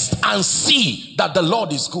taste and see that the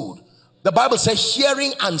Lord is good. The Bible says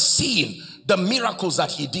hearing and seeing the miracles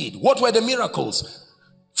that he did. What were the miracles?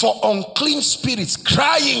 For unclean spirits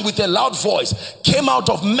crying with a loud voice came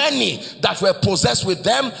out of many that were possessed with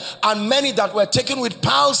them, and many that were taken with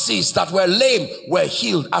palsies, that were lame, were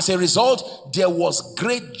healed. As a result, there was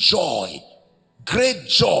great joy. Great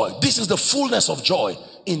joy. This is the fullness of joy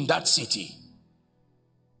in that city.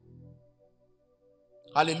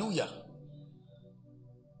 Hallelujah.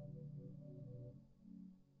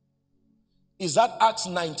 Is that Acts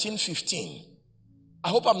 19:15? I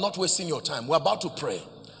hope I'm not wasting your time. We're about to pray.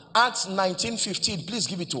 Acts 19:15, please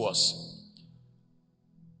give it to us.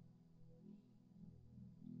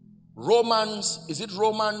 Romans, is it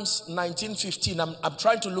Romans 19:15? I'm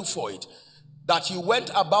trying to look for it. That he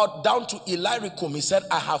went about down to Illyricum. He said,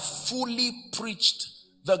 I have fully preached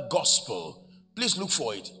the gospel. Please look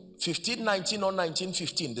for it. 15:19 or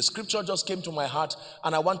 19:15. The scripture just came to my heart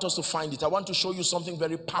and I want us to find it. I want to show you something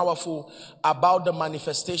very powerful about the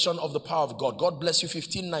manifestation of the power of God. God bless you.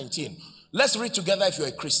 15:19. Let's read together if you're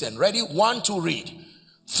a Christian. Ready? 1, 2, read.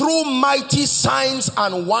 Through mighty signs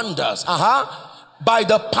and wonders, by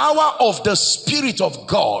the power of the Spirit of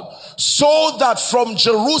God, so that from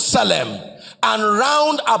Jerusalem and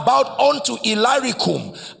round about unto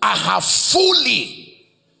Illyricum I have fully.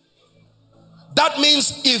 That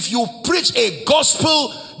means if you preach a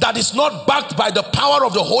gospel that is not backed by the power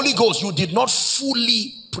of the Holy Ghost, you did not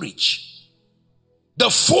fully preach. The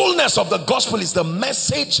fullness of the gospel is the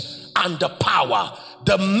message and the power.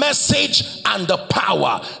 The message and the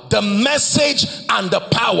power. The message and the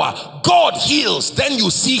power. God heals, then you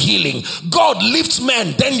see healing. God lifts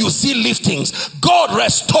men, then you see liftings. God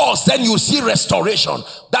restores, then you see restoration.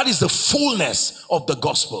 That is the fullness of the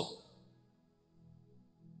gospel.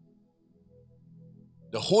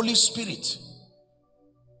 The Holy Spirit,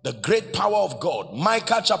 the great power of God.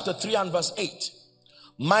 Micah chapter 3 and verse 8.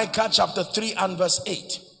 Micah chapter 3 and verse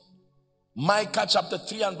 8. Micah chapter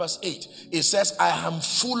 3 and verse 8. It says, I am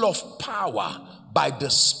full of power by the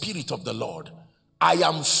Spirit of the Lord. I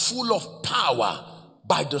am full of power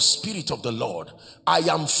by the Spirit of the Lord. I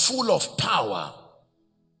am full of power.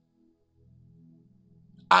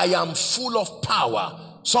 I am full of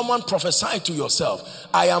power. Someone prophesy to yourself.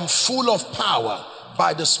 I am full of power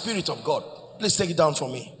by the Spirit of God. Please take it down for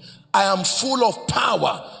me. I am full of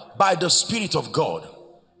power by the Spirit of God.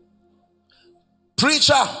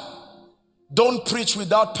 Preacher, don't preach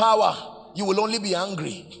without power. You will only be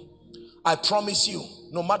angry. I promise you,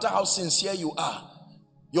 no matter how sincere you are,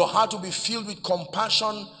 your heart will be filled with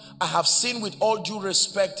compassion. I have seen, with all due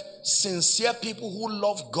respect, sincere people who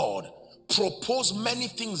love God propose many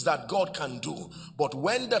things that God can do. But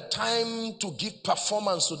when the time to give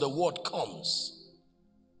performance to the word comes,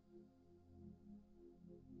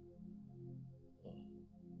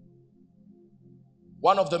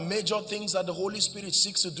 one of the major things that the Holy Spirit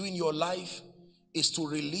seeks to do in your life is to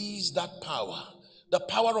release that power. The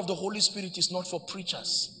power of the Holy Spirit is not for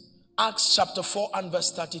preachers. Acts chapter 4 and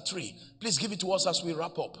verse 33. Please give it to us as we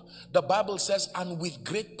wrap up. The Bible says, and with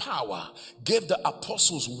great power gave the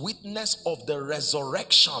apostles witness of the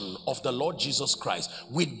resurrection of the Lord Jesus Christ.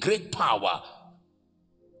 With great power.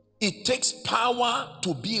 It takes power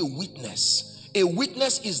to be a witness. A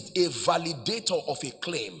witness is a validator of a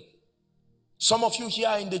claim. Some of you here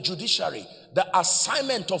are in the judiciary. The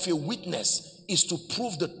assignment of a witness is to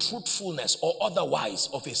prove the truthfulness or otherwise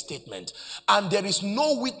of a statement. And there is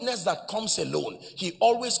no witness that comes alone. He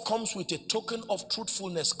always comes with a token of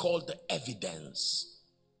truthfulness called the evidence.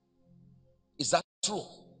 Is that true?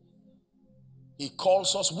 He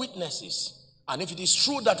calls us witnesses. And if it is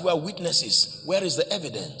true that we are witnesses, where is the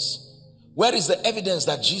evidence? Where is the evidence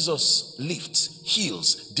that Jesus lifts,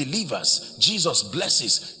 heals, delivers, Jesus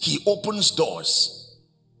blesses, he opens doors?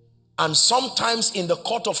 And sometimes in the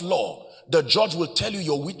court of law, the judge will tell you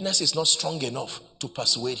your witness is not strong enough to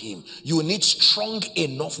persuade him. You need strong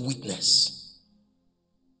enough witness.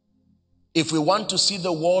 If we want to see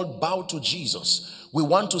the world bow to Jesus, we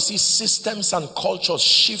want to see systems and cultures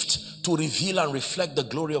shift to reveal and reflect the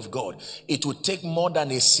glory of God, it will take more than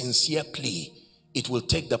a sincere plea. It will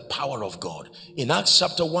take the power of God. In Acts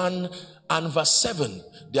chapter 1 and verse 7,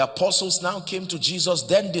 the apostles now came to Jesus,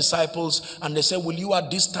 then disciples, and they said, will you at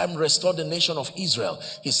this time restore the nation of Israel?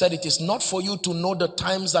 He said, it is not for you to know the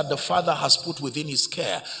times that the Father has put within his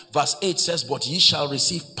care. Verse 8 says, but ye shall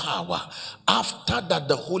receive power after that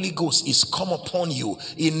the Holy Ghost is come upon you.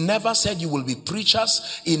 He never said you will be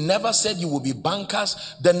preachers. He never said you will be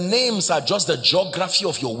bankers. The names are just the geography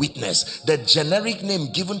of your witness, the generic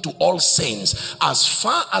name given to all saints. As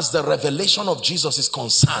far as the revelation of Jesus is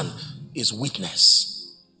concerned, is witness.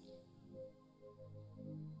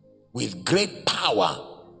 With great power,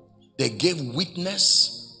 they gave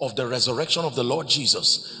witness of the resurrection of the Lord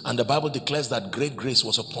Jesus. And the Bible declares that great grace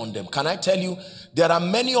was upon them. Can I tell you, there are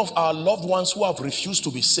many of our loved ones who have refused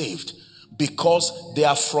to be saved because they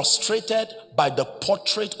are frustrated by the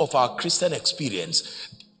portrait of our Christian experience.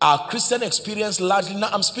 Our Christian experience largely, now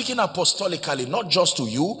I'm speaking apostolically, not just to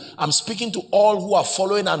you. I'm speaking to all who are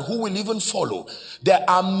following and who will even follow. There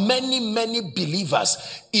are many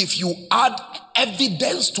believers. If you add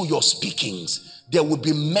evidence to your speakings, there will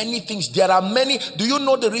be many things. There are many. Do you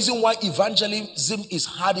know the reason why evangelism is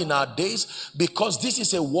hard in our days? Because this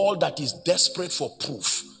is a world that is desperate for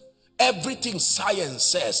proof. Everything science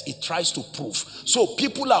says, it tries to prove. So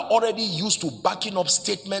people are already used to backing up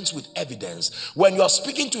statements with evidence. When you are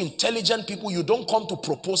speaking to intelligent people, you don't come to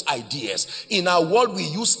propose ideas. In our world, we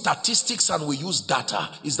use statistics and we use data.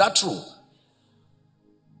 Is that true?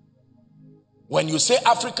 When you say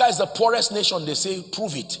Africa is the poorest nation, they say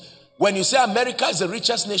prove it. When you say America is the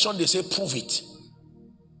richest nation, they say prove it.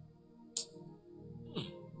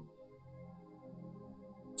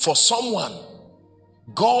 For someone,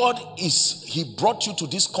 God he brought you to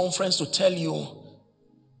this conference to tell you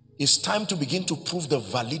it's time to begin to prove the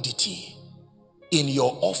validity in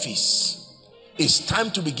your office. It's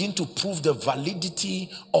time to begin to prove the validity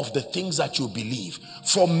of the things that you believe.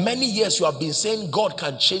 For many years you have been saying God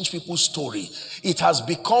can change people's story. It has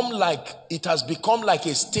become like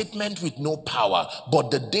a statement with no power.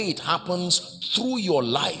 But the day it happens through your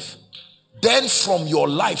life, then from your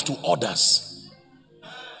life to others.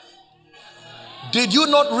 Did you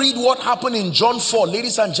not read what happened in John 4?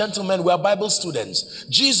 Ladies and gentlemen, we are Bible students.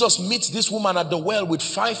 Jesus meets this woman at the well with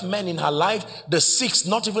 5 men in her life, the 6th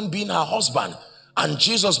not even being her husband. And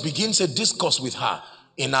Jesus begins a discourse with her.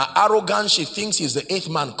 In her arrogance, she thinks he's the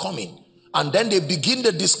 8th man coming. And then they begin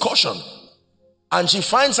the discussion. And she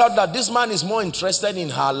finds out that this man is more interested in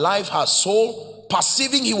her life, her soul.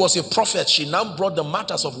 Perceiving he was a prophet, she now brought the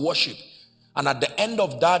matters of worship. And at the end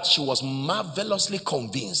of that, she was marvelously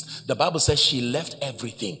convinced. The Bible says she left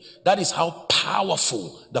everything. That is how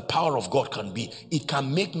powerful the power of God can be. It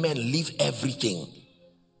can make men leave everything.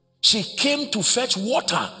 She came to fetch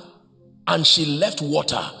water and she left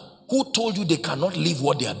water. Who told you they cannot leave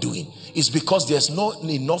what they are doing? It's because there's not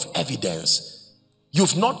enough evidence.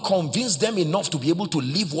 You've not convinced them enough to be able to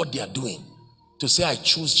leave what they are doing. To say, I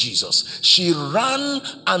choose Jesus. She ran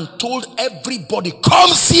and told everybody, come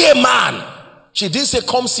see a man. She didn't say,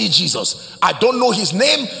 come see Jesus. I don't know his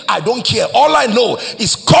name. I don't care. All I know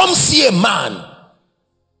is come see a man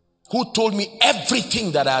who told me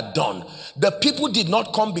everything that I had done. The people did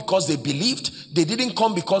not come because they believed. They didn't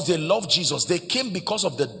come because they loved Jesus. They came because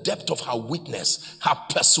of the depth of her witness, her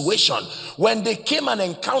persuasion. When they came and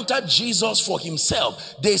encountered Jesus for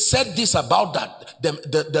himself, they said this about that,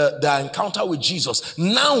 the encounter with Jesus.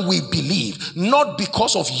 Now we believe, not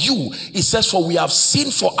because of you. It says, for we have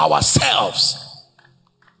seen for ourselves.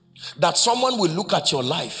 That someone will look at your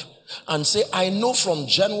life and say, I know from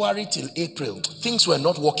January till April, things were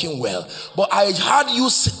not working well. But I heard you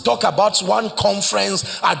talk about one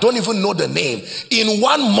conference, I don't even know the name. In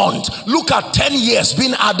 1 month, look at 10 years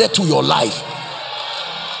being added to your life.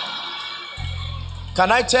 Can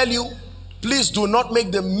I tell you, please do not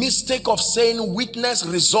make the mistake of saying witness,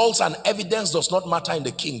 results, and evidence does not matter in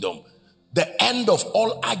the kingdom. The end of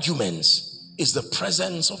all arguments is the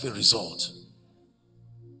presence of a result.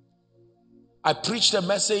 I preached a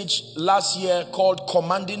message last year called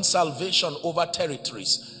Commanding Salvation Over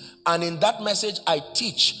Territories. And in that message, I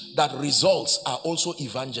teach that results are also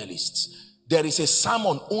evangelists. There is a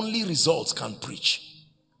sermon only results can preach.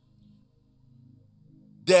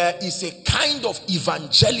 There is a kind of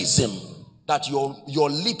evangelism that your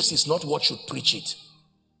lips is not what should preach it.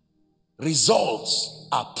 Results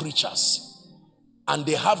are preachers, and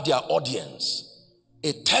they have their audience.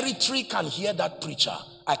 A territory can hear that preacher.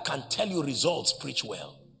 I can tell you results preach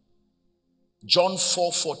well. John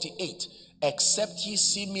 4:48, except ye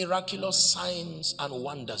see miraculous signs and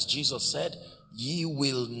wonders, Jesus said, ye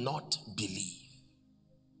will not believe.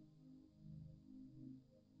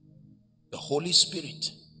 The Holy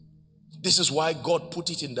Spirit. This is why God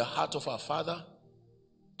put it in the heart of our Father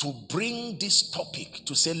to bring this topic,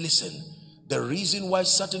 to say, listen, the reason why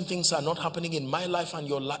certain things are not happening in my life and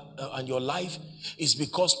your life is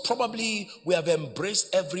because probably we have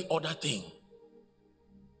embraced every other thing,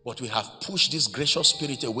 but we have pushed this gracious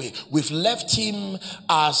Spirit away. We've left him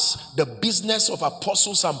as the business of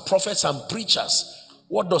apostles and prophets and preachers.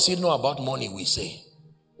 What does he know about money, we say?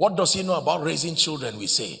 What does he know about raising children, we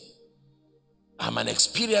say? I'm an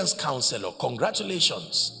experienced counselor.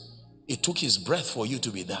 Congratulations. It took his breath for you to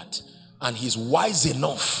be that. And he's wise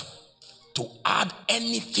enough to add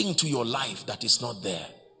anything to your life that is not there.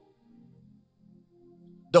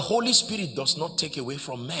 The Holy Spirit does not take away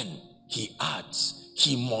from men. He adds.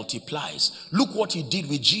 He multiplies. Look what he did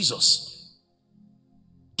with Jesus.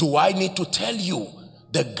 Do I need to tell you?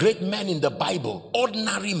 The great men in the Bible,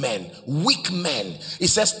 ordinary men, weak men. It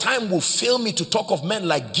says time will fail me to talk of men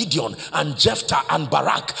like Gideon and Jephthah and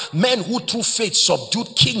Barak. Men who through faith subdued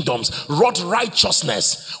kingdoms, wrought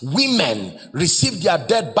righteousness. Women received their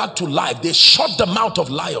dead back to life. They shut the mouth of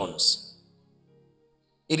lions.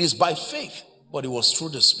 It is by faith, but it was through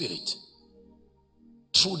the Spirit.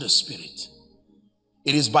 Through the Spirit.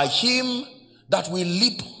 It is by him that we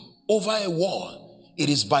leap over a wall. It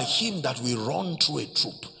is by him that we run through a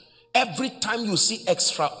troop. Every time you see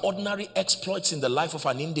extraordinary exploits in the life of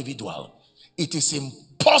an individual, it is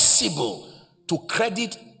impossible to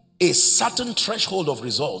credit a certain threshold of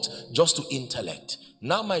result just to intellect.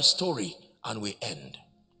 Now my story, and we end.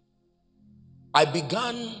 I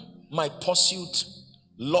began my pursuit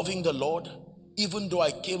loving the Lord, even though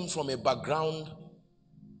I came from a background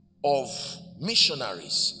of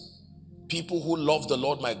missionaries. People who love the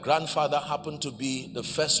Lord. My grandfather happened to be the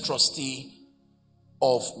first trustee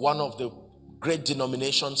of one of the great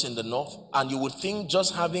denominations in the north. And you would think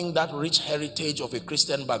just having that rich heritage of a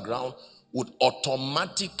Christian background would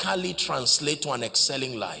automatically translate to an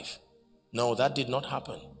excelling life. No, that did not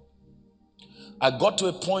happen. I got to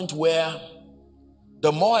a point where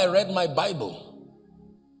the more I read my Bible,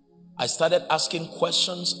 I started asking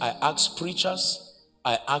questions. I asked preachers.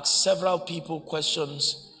 I asked several people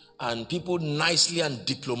questions. And people nicely and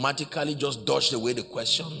diplomatically just dodged away the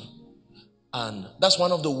question. And that's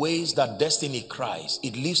one of the ways that destiny cries.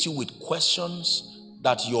 It leaves you with questions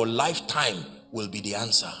that your lifetime will be the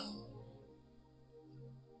answer.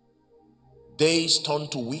 Days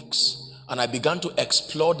turned to weeks, and I began to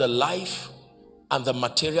explore the life and the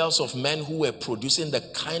materials of men who were producing the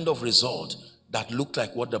kind of result that looked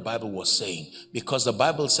like what the Bible was saying. Because the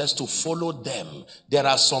Bible says to follow them. There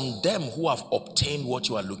are some them who have obtained what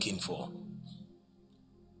you are looking for.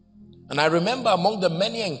 And I remember among the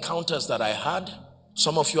many encounters that I had,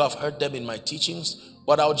 some of you have heard them in my teachings,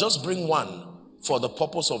 but I'll just bring one for the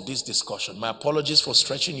purpose of this discussion. My apologies for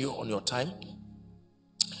stretching you on your time.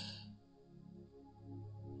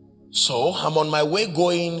 So I'm on my way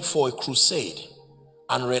going for a crusade,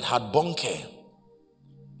 and Reinhard Bonnke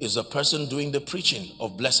is the person doing the preaching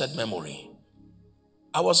of blessed memory.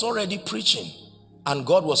 I was already preaching and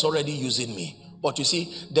God was already using me. But you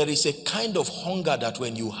see, there is a kind of hunger that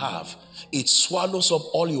when you have, it swallows up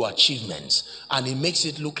all your achievements and it makes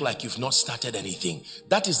it look like you've not started anything.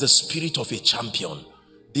 That is the spirit of a champion.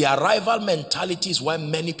 The arrival mentality is why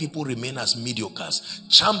many people remain as mediocres.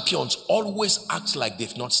 Champions always act like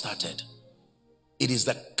they've not started. It is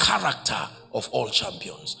the character of all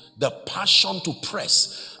champions. The passion to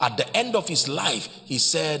press. At the end of his life, he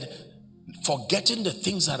said, forgetting the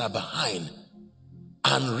things that are behind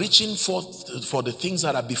and reaching forth for the things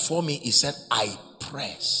that are before me, he said, I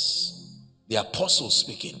press. The apostle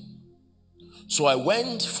speaking. So I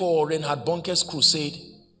went for Reinhard Bonnke's crusade,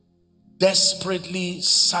 desperately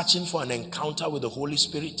searching for an encounter with the Holy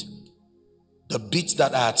Spirit. The bits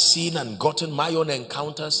that I had seen and gotten, my own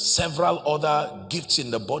encounters, several other gifts in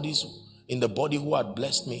the body who had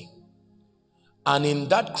blessed me. And in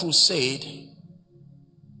that crusade,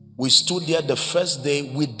 we stood there the first day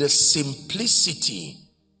with the simplicity,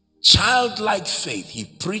 childlike faith. He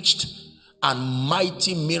preached, and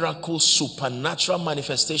mighty miracles, supernatural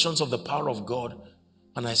manifestations of the power of God.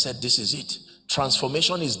 And I said, this is it.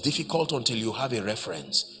 Transformation is difficult until you have a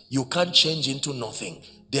reference. You can't change into nothing.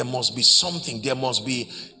 There must be something. There must be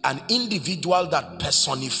an individual that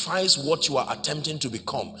personifies what you are attempting to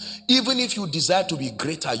become. Even if you desire to be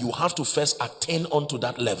greater, you have to first attain onto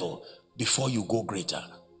that level before you go greater.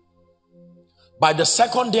 By the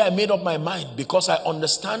second day, I made up my mind, because I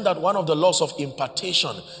understand that one of the laws of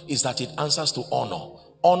impartation is that it answers to honor.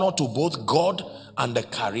 Honor to both God and the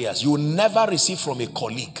careers. You will never receive from a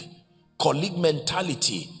colleague. Colleague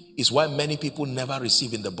mentality is why many people never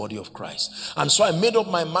receive in the body of Christ. And so I made up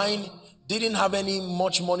my mind, didn't have any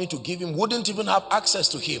much money to give him, wouldn't even have access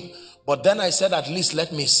to him. But then I said, at least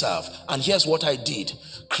let me serve. And here's what I did.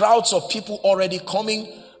 Crowds of people already coming.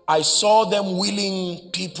 I saw them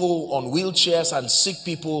wheeling people on wheelchairs and sick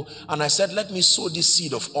people. And I said, let me sow this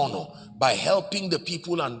seed of honor by helping the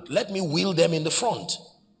people, and let me wheel them in the front.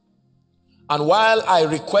 And while I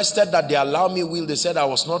requested that they allow me wheel, they said I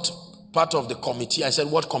was not part of the committee. I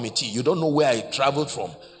said, what committee? You don't know where I traveled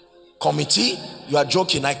from. Committee? You are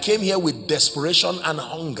joking. I came here with desperation and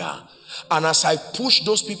hunger. And as I pushed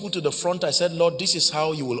those people to the front, I said, Lord, this is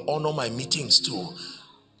how you will honor my meetings too.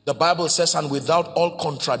 The Bible says, and without all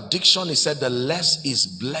contradiction, it said, the less is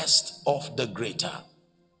blessed of the greater.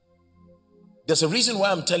 There's a reason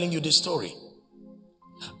why I'm telling you this story.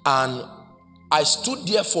 And I stood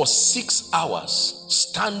there for 6 hours,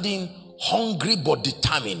 standing, hungry but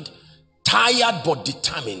determined, tired but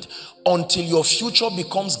determined. Until your future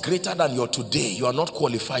becomes greater than your today, you are not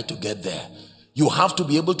qualified to get there. You have to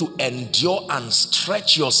be able to endure and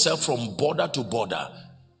stretch yourself from border to border.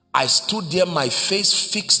 I stood there, my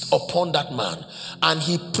face fixed upon that man, and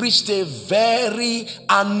he preached a very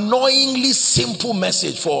annoyingly simple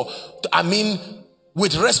message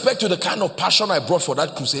with respect to the kind of passion I brought for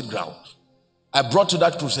that crusade ground. I brought to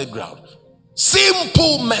that crusade ground.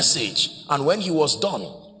 Simple message. And when he was done,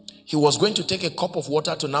 he was going to take a cup of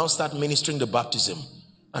water to now start ministering the baptism.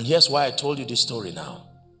 And here's why I told you this story now.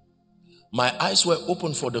 My eyes were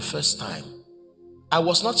open for the first time. I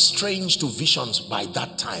was not strange to visions by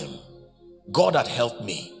that time. God had helped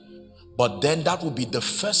me. But then that would be the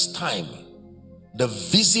first time the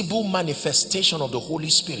visible manifestation of the Holy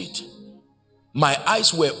Spirit. My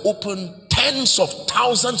eyes were open, tens of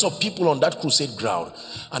thousands of people on that crusade ground.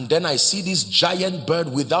 And then I see this giant bird,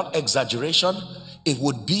 without exaggeration. It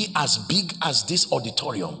would be as big as this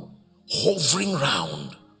auditorium, hovering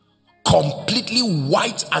round, completely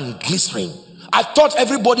white and glistening. I thought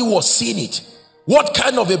everybody was seeing it. What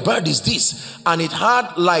kind of a bird is this? And it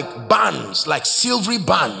had like bands, like silvery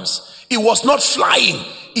bands. It was not flying,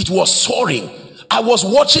 it was soaring. I was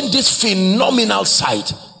watching this phenomenal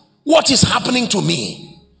sight. What is happening to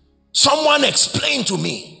me? Someone explain to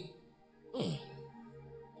me.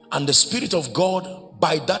 And the Spirit of God,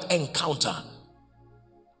 by that encounter,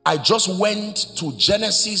 I just went to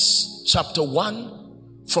Genesis chapter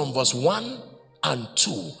 1 from verse 1 and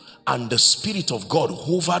 2, and the Spirit of God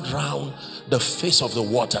hovered round the face of the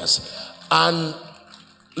waters. And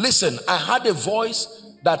listen, I had a voice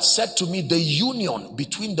that said to me, the union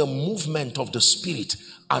between the movement of the Spirit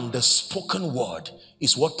and the spoken word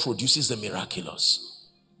is what produces the miraculous.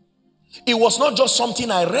 It was not just something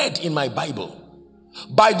I read in my Bible.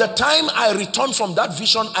 By the time I returned from that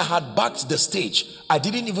vision, I had backed the stage. I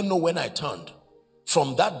didn't even know when I turned.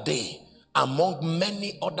 From that day, among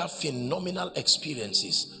many other phenomenal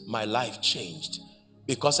experiences, my life changed.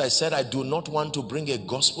 Because I said, I do not want to bring a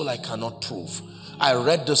gospel I cannot prove. I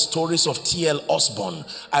read the stories of T.L. Osborne.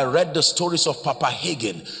 I read the stories of Papa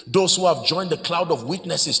Hagin. Those who have joined the cloud of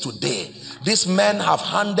witnesses today. These men have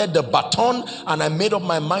handed the baton, and I made up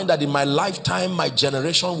my mind that in my lifetime, my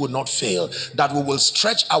generation will not fail. That we will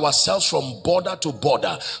stretch ourselves from border to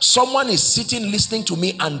border. Someone is sitting listening to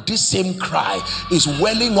me, and this same cry is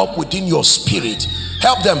welling up within your spirit.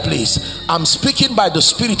 Help them, please. I'm speaking by the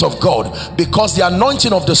Spirit of God, because the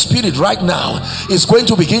anointing of the Spirit right now is going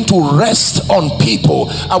to begin to rest on people.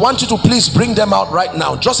 I want you to please bring them out right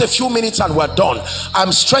now. Just a few minutes and we're done.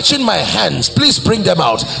 I'm stretching my hands. Please bring them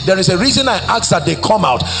out. There is a reason I ask that they come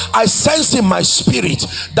out. I sense in my spirit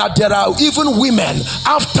that there are even women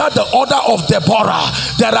after the order of Deborah.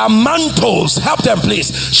 There are mantles. Help them,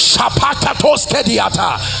 please. I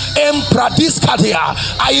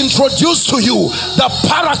introduce to you the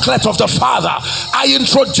Paraclete of the Father. I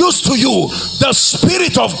introduce to you the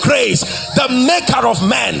Spirit of grace, the maker of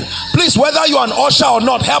men. Please, whether you are an usher or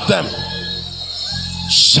not, help them.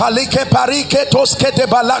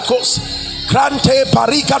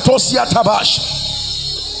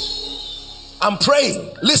 I'm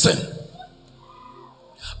praying. Listen,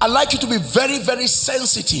 I'd like you to be very, very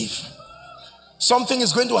sensitive. Something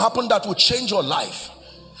is going to happen that will change your life.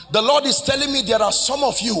 The Lord is telling me there are some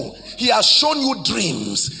of you, He has shown you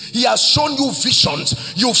dreams. He has shown you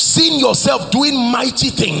visions. You've seen yourself doing mighty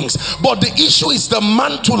things, but the issue is the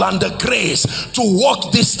mantle and the grace to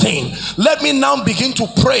walk this thing. Let me now begin to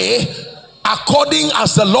pray according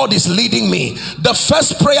as the Lord is leading me. The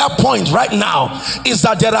first prayer point right now is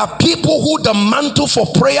that there are people who the mantle for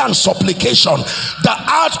prayer and supplication, the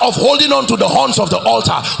art of holding on to the horns of the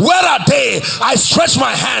altar, where are they? I stretch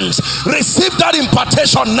my hands. Receive that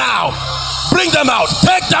impartation now. Bring them out.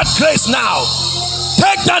 Take that grace now.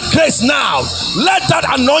 Take that grace now. Let that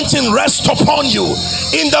anointing rest upon you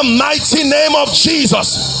in the mighty name of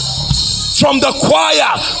Jesus. From the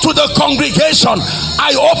choir to the congregation, I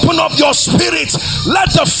open up your spirit. Let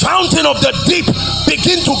the fountain of the deep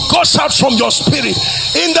begin to gush out from your spirit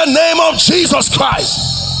in the name of Jesus Christ.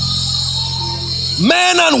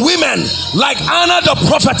 Men and women like Anna the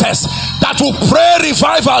prophetess that will pray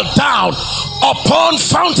revival down upon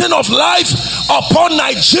Fountain of Life, upon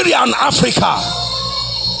Nigeria and Africa.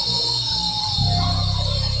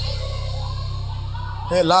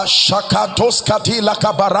 Ela shakatos katila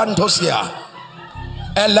kabarantosia.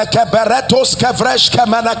 Elekeberetos kevresh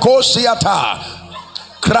kemenakosiata.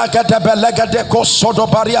 Kragadebelegadeko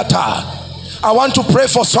sodobariata. I want to pray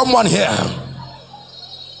for someone here.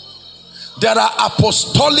 There are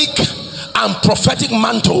apostolic and prophetic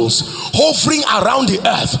mantles hovering around the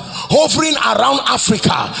earth, hovering around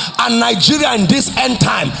Africa, and Nigeria in this end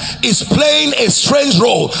time is playing a strange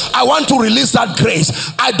role. I want to release that grace.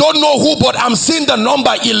 I don't know who, but I'm seeing the number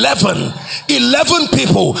 11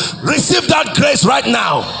 people. Receive that grace right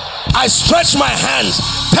now. I stretch my hands.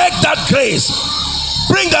 Take that grace.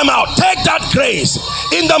 Bring them out. Take that grace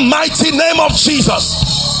in the mighty name of Jesus.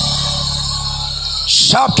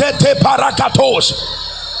 Shakete parakatos.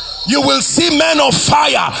 You will see men of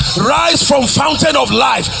fire rise from Fountain of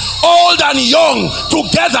Life, old and young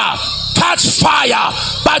together, catch fire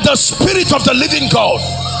by the Spirit of the living God,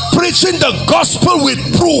 preaching the gospel with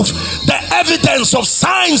proof, the evidence of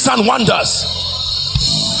signs and wonders.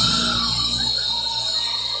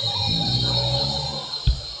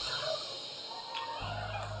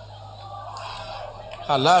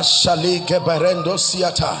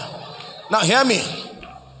 Now hear me.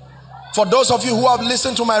 For those of you who have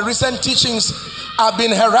listened to my recent teachings, I've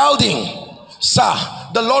been heralding, sir,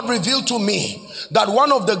 the Lord revealed to me that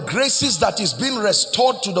one of the graces that is being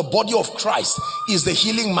restored to the body of Christ is the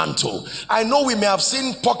healing mantle. I know we may have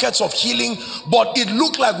seen pockets of healing, but it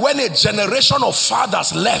looked like when a generation of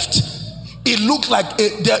fathers left, it looked like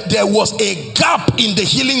there was a gap in the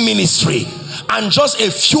healing ministry, and just a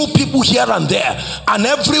few people here and there. And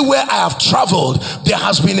everywhere I have traveled, there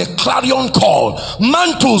has been a clarion call.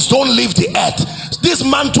 Mantles don't leave the earth. These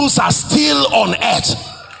mantles are still on earth.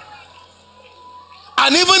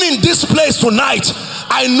 And even in this place tonight,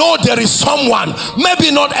 I know there is someone, maybe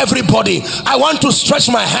not everybody. I want to stretch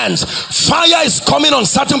my hands. Fire is coming on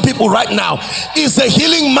certain people right now. It's the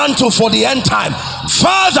healing mantle for the end time.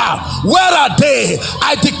 Father, where are they?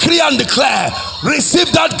 I decree and declare,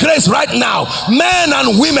 receive that grace right now. Men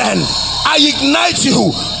and women, I ignite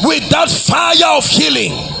you with that fire of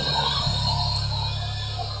healing.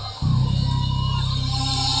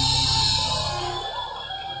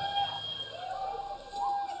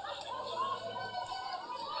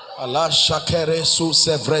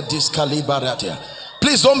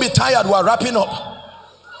 Please don't be tired. We're wrapping up.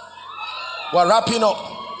 We're wrapping up.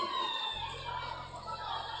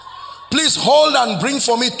 Please hold and bring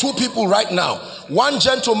for me 2 people right now. One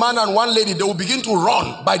gentleman and one lady. They will begin to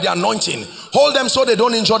run by the anointing. Hold them so they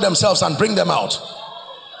don't injure themselves and bring them out.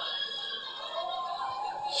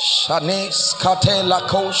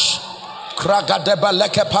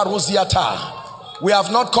 We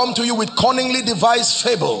have not come to you with cunningly devised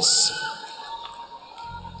fables.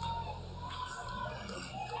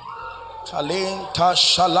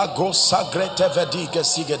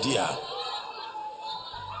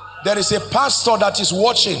 There is a pastor that is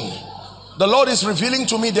watching. The Lord is revealing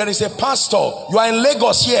to me there is a pastor. You are in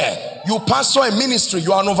Lagos here. You pastor a ministry.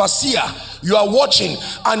 You are an overseer. You are watching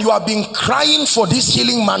and you have been crying for this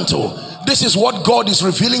healing mantle. This is what God is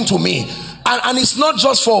revealing to me. And it's not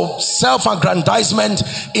just for self-aggrandizement.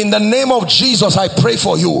 In the name of Jesus, I pray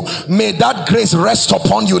for you. May that grace rest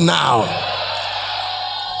upon you now.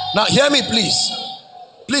 Now hear me please.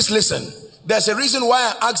 Please listen. There's a reason why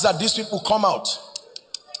I ask that these people come out.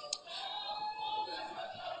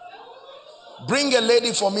 Bring a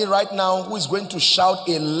lady for me right now who is going to shout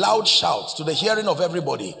a loud shout to the hearing of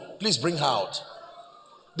everybody. Please bring her out.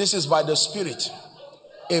 This is by the Spirit.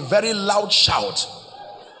 A very loud shout.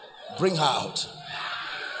 Bring her out.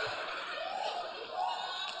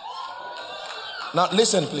 Now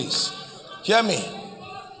listen please. Hear me.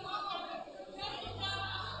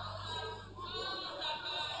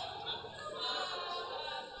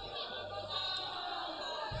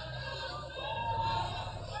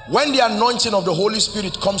 When the anointing of the Holy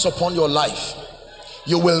Spirit comes upon your life,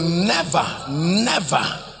 you will never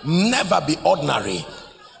be ordinary.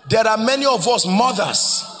 There are many of us,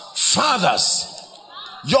 mothers, fathers,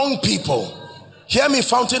 young people, hear me,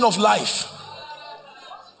 fountain of life.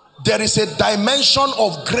 There is a dimension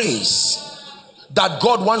of grace that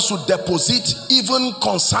God wants to deposit even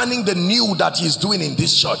concerning the new that He is doing in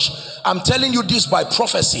this church. I'm telling you this by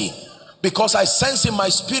prophecy, because I sense in my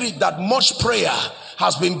spirit that much prayer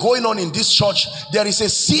has been going on in this church. There is a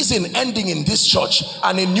season ending in this church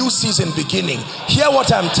and a new season beginning. Hear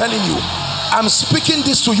what I'm telling you. I'm speaking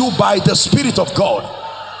this to you by the Spirit of God.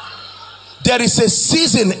 There is a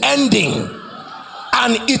season ending,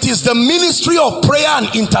 and it is the ministry of prayer and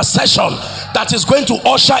intercession that is going to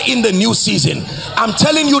usher in the new season. I'm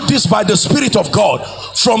telling you this by the Spirit of God.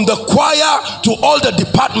 From the choir to all the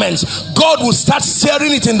departments, God will start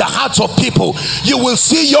stirring it in the hearts of people. You will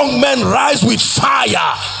see young men rise with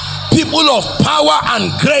fire, people of power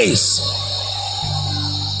and grace.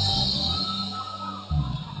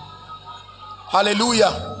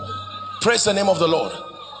 Hallelujah. Praise the name of the Lord.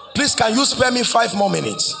 Please, can you spare me 5 more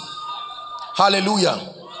minutes? Hallelujah.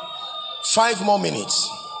 5 more minutes.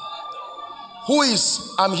 Who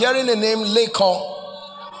is, I'm hearing the name Lekon.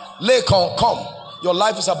 Lekon, come. Your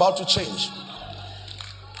life is about to change.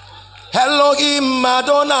 Elohim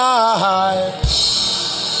Adonai.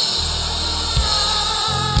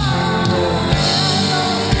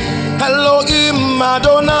 Elohim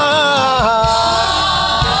Adonai.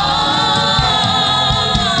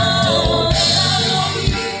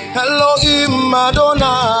 Elohim Adonai.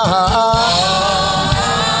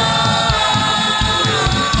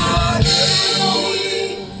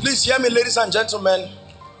 Please hear me, ladies and gentlemen.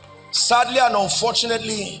 Sadly and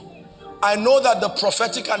unfortunately, I know that the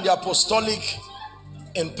prophetic and the apostolic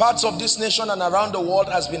in parts of this nation and around the world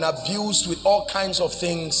has been abused with all kinds of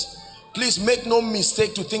things. Please make no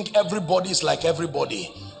mistake to think everybody is like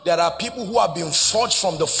everybody. There are people who have been forged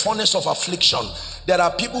from the furnace of affliction. There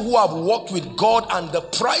are people who have walked with God, and the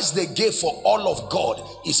price they gave for all of God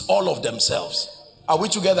is all of themselves. Are we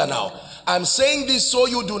together now? I'm saying this so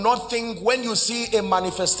you do not think when you see a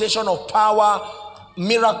manifestation of power,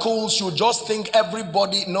 miracles, you just think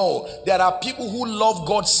everybody. No, there are people who love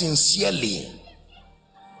God sincerely.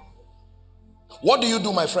 What do you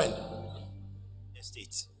do, my friend?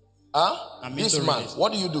 Estate. This man,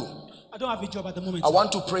 what do you do? I don't have a job at the moment. I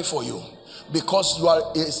want to pray for you because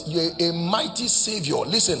you're a mighty savior.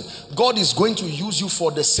 Listen, God is going to use you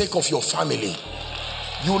for the sake of your family.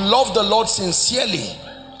 You love the Lord sincerely,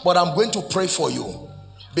 but I'm going to pray for you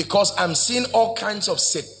because I'm seeing all kinds of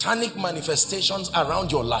satanic manifestations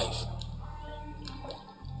around your life.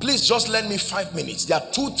 Please just lend me 5 minutes. There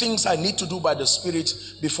are 2 things I need to do by the Spirit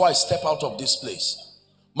before I step out of this place.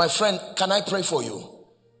 My friend, can I pray for you?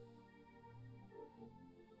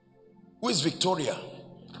 Who is Victoria?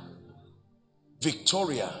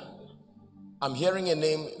 Victoria. I'm hearing a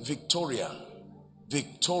name, Victoria.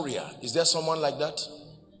 Victoria. Is there someone like that?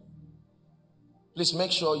 Please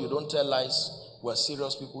make sure you don't tell lies. We're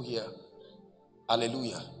serious people here.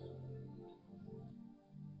 Hallelujah.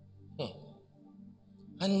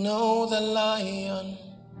 I know the lion.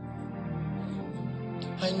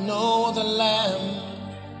 I know the lamb.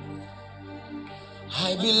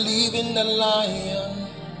 I believe in the lion.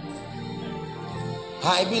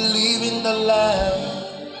 I believe in the lamb.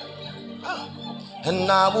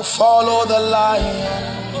 And I will follow the lion.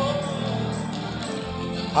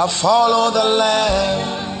 I follow the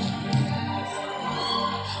lamb.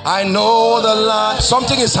 I know the lion.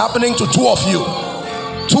 Something is happening to 2 of you.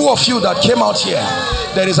 2 of you that came out here.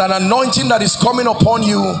 There is an anointing that is coming upon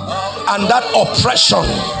you, and that oppression.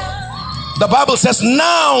 The Bible says,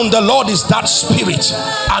 now the Lord is that Spirit,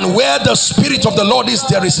 and where the Spirit of the Lord is,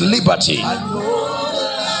 there is liberty.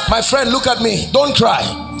 My friend, look at me. Don't cry.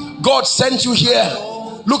 God sent you here.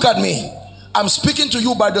 Look at me. I'm speaking to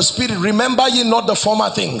you by the Spirit. Remember ye not the former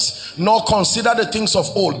things, nor consider the things of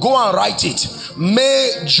old. Go and write it.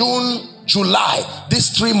 May, June, July, these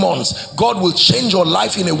 3 months, God will change your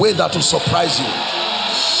life in a way that will surprise you.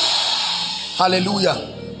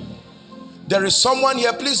 Hallelujah. There is someone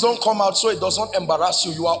here. Please don't come out so it doesn't embarrass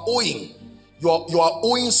you. You are owing. You are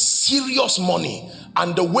owing serious money.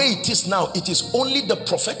 And the way it is now, it is only the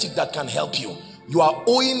prophetic that can help you. You are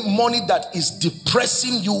owing money that is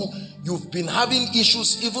depressing you. You've been having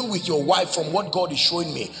issues even with your wife from what God is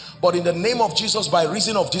showing me. But in the name of Jesus, by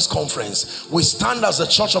reason of this conference, we stand as the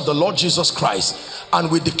church of the Lord Jesus Christ and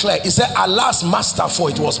we declare. He said, alas, master, for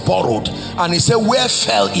it was borrowed. And he said, where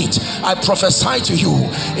fell it? I prophesy to you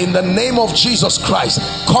in the name of Jesus Christ,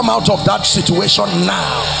 come out of that situation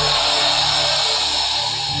now.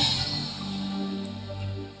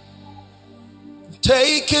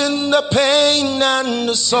 taken the pain and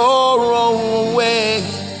the sorrow away.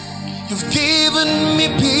 You've given me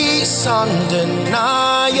peace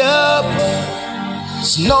undeniable.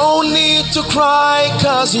 There's no need to cry,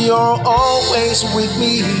 'cause you're always with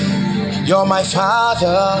me. You're my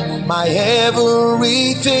Father, my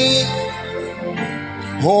everything.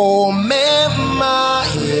 Oh, my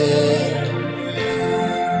head.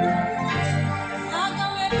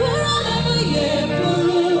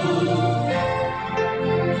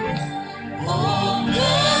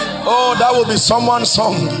 Oh, that will be someone's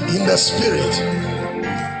song in the spirit.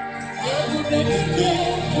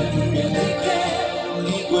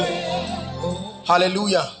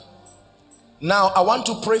 Hallelujah. Now I want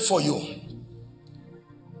to pray for you.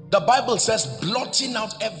 The Bible says blotting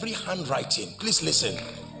out every handwriting. Please listen.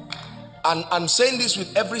 And I'm saying this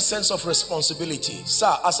with every sense of responsibility.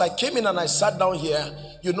 Sir, as I came in and I sat down here,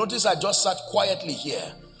 you notice I just sat quietly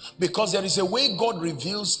here, because there is a way God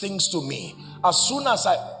reveals things to me. As soon as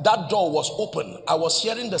that door was open, I was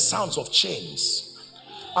hearing the sounds of chains.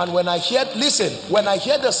 And when I hear, listen, when I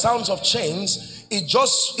hear the sounds of chains, it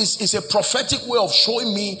just is a prophetic way of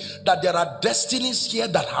showing me that there are destinies here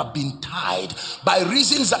that have been tied by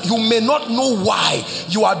reasons that you may not know why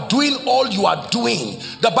you are doing all you are doing.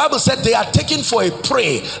 The Bible said they are taken for a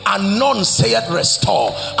prey and none saith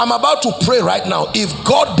restore. I'm about to pray right now. If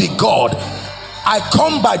God be God, I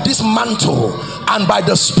come by this mantle and by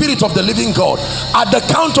the Spirit of the living God. At the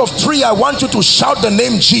count of 3, I want you to shout the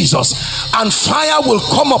name Jesus, and fire will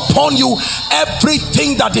come upon you.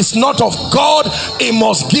 Everything that is not of God, it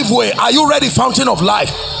must give way. Are you ready, fountain of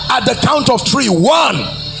life? At the count of 3, 1,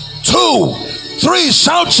 2, 3,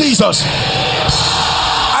 shout Jesus.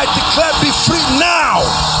 I declare, be free now.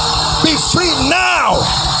 Be free now.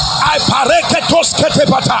 I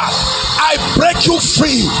break you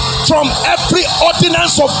free from every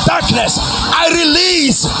ordinance of darkness. I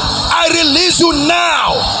release you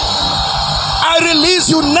now. I release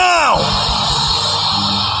you now.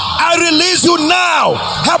 I release you now.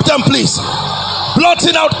 Help them, please.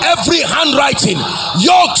 Blotting out every handwriting,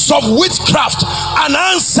 yokes of witchcraft and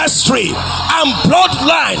ancestry and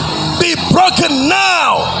bloodline be broken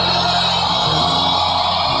now.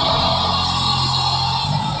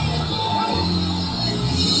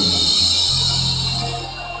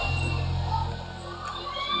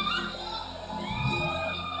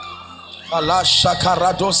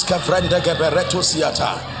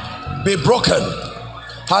 Be broken.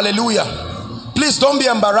 Hallelujah. Please don't be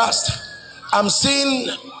embarrassed. I'm seeing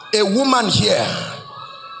a woman here.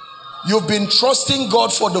 You've been trusting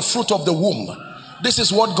God for the fruit of the womb. This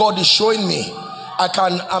is what God is showing me.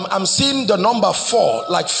 I'm seeing the number 4,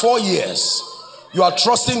 like 4 years. You are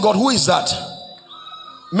trusting God. Who is that?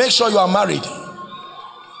 Make sure you are married.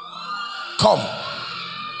 Come.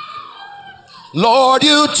 Lord,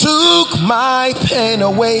 you took my pain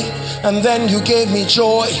away, and then you gave me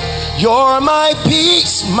joy. You're my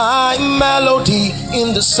peace, my melody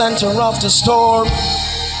in the center of the storm.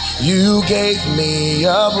 You gave me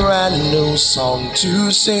a brand new song to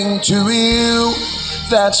sing to you.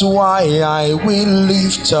 That's why I will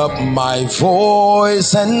lift up my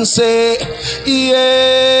voice and say,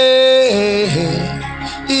 yeah, yeah,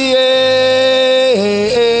 yeah.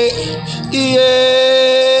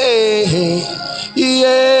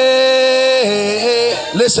 Yeah.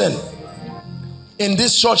 Listen, in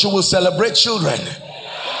this church you will celebrate children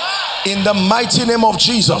in the mighty name of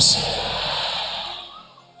Jesus.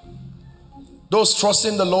 Those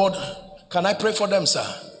trusting the Lord, can I pray for them, sir?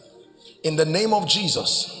 In the name of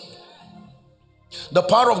Jesus. The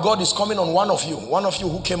power of God is coming on one of you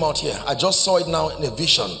who came out here. I just saw it now in a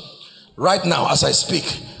vision. Right now as I speak,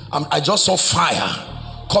 I just saw fire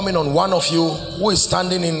coming on one of you who is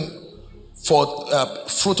standing in for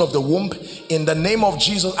fruit of the womb. In the name of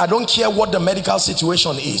Jesus, I don't care what the medical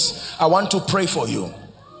situation is, I want to pray for you.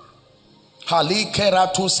 I'm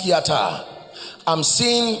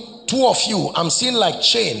seeing 2 of you. I'm seeing like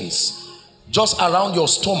chains just around your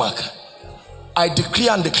stomach. I decree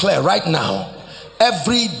and declare right now,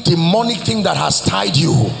 every demonic thing that has tied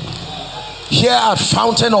you here at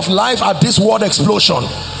Fountain of Life, at this word explosion,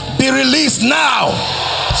 be released now.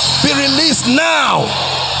 Be released now.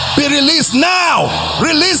 Be released now.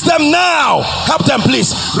 Release them now. Help them,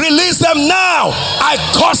 please. Release them now. I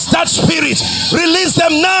curse that spirit. Release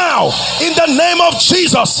them now in the name of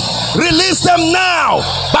Jesus. Release them now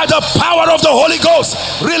by the power of the Holy Ghost.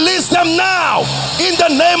 Release them now in the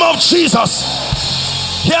name of Jesus.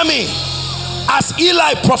 Hear me. As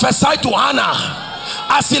Eli prophesied to Hannah,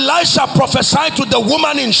 as Elisha prophesied to the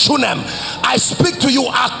woman in Shunem, I speak to you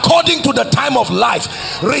according to the time of life.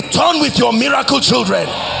 Return with your miracle children.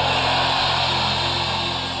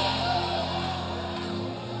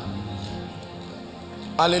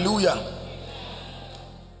 Hallelujah.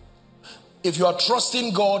 If you are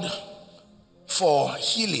trusting God for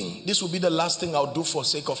healing, this will be the last thing I'll do for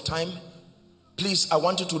sake of time. Please, I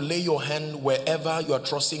want you to lay your hand wherever you are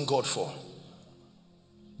trusting God for.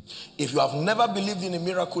 If you have never believed in a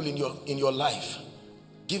miracle in your life,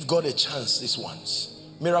 give God a chance this once.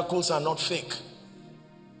 Miracles are not fake.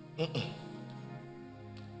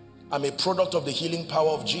 I'm a product of the healing power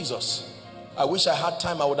of Jesus. I wish I had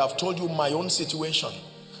time, I would have told you my own situation.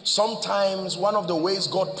 Sometimes one of the ways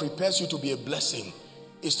God prepares you to be a blessing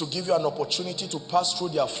is to give you an opportunity to pass through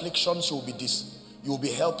the afflictions you will be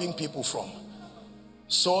helping people from,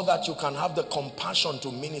 so that you can have the compassion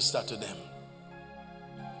to minister to them.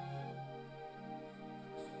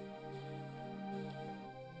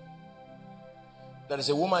 There is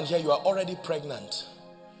a woman here, you are already pregnant.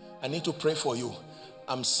 I need to pray for you.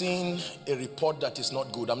 I'm seeing a report that is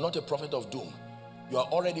not good. I'm not a prophet of doom. You are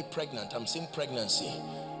already pregnant. I'm seeing pregnancy.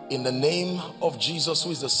 In the name of Jesus,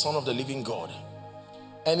 who is the Son of the living God,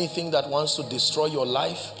 anything that wants to destroy your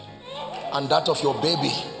life and that of your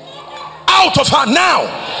baby, out of her now.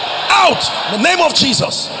 Out. In the name of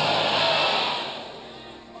Jesus.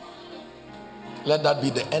 Let that be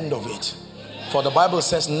the end of it. For the Bible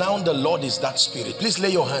says, now the Lord is that Spirit. Please lay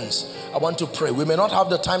your hands. I want to pray. We may not have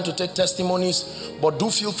the time to take testimonies, but do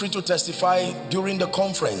feel free to testify during the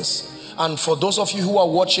conference. And for those of you who are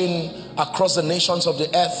watching across the nations of the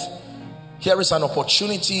earth, here is an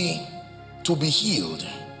opportunity to be healed.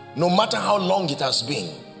 No matter how long it has been,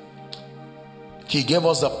 He gave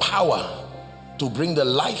us the power to bring the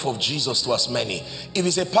life of Jesus to as many. If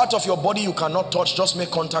it's a part of your body you cannot touch, just make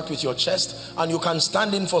contact with your chest, and you can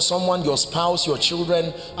stand in for someone, your spouse, your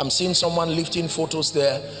children. I'm seeing someone lifting photos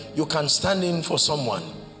there. You can stand in for someone.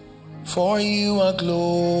 For you are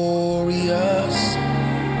glorious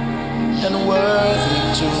and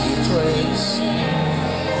worthy to be praised.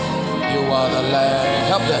 You are the Lamb.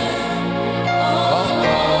 Help them.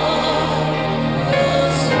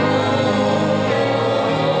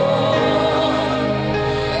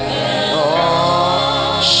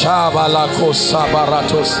 Shabalako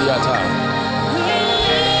Sabaratosiata.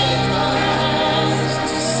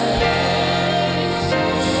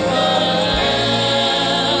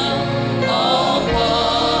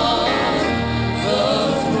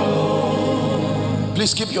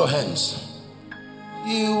 Please keep your hands.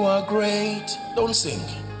 You are great. Don't sing.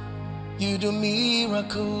 You do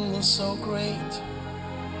miracles so great.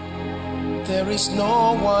 There is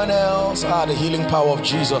no one else. The healing power of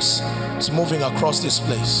Jesus is moving across this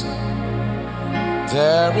place.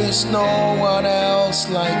 There is no one else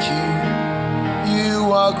like you.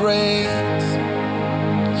 You are great.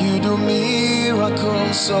 You do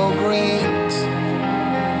miracles so great.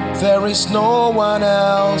 There is no one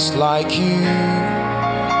else like you.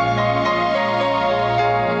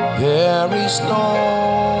 There is no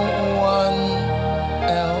one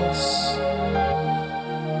else.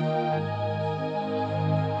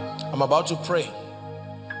 I'm about to pray.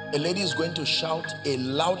 A lady is going to shout a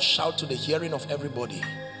loud shout to the hearing of everybody.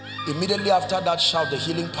 Immediately after that shout, the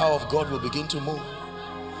healing power of God will begin to move.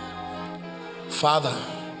 Father,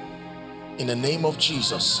 in the name of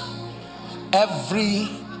Jesus, every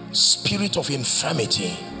spirit of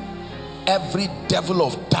infirmity, every devil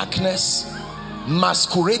of darkness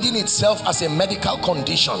masquerading itself as a medical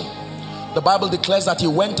condition, the Bible declares that He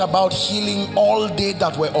went about healing all they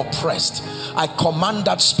that were oppressed. I command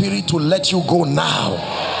that spirit to let you go now.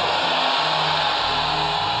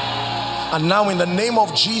 And now in the name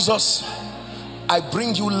of Jesus, I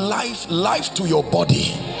bring you life to your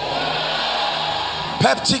body.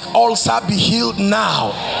 Peptic ulcer be healed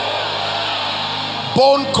now.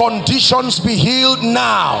 Bone conditions be healed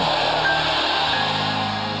now.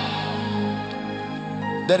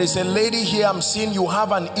 There is a lady here, I'm seeing you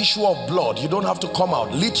have an issue of blood. You don't have to come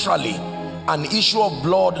out. Literally, an issue of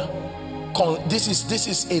blood. This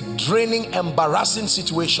is a draining, embarrassing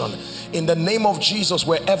situation. In the name of Jesus,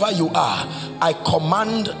 wherever you are, I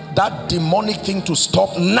command that demonic thing to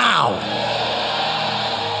stop now.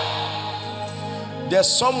 There's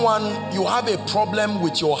someone, you have a problem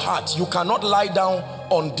with your heart. You cannot lie down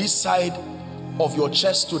on this side of your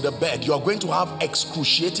chest to the bed. You are going to have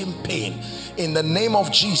excruciating pain. In the name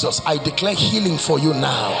of Jesus, I declare healing for you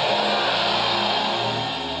now.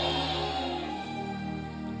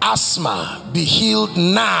 Asthma, be healed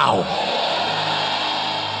now.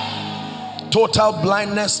 Total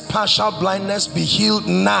blindness, partial blindness, be healed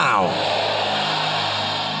now.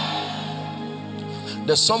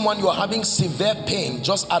 There's someone, you are having severe pain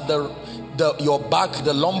just at your back,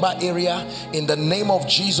 the lumbar area. In the name of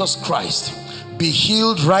Jesus Christ, be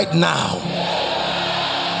healed right now.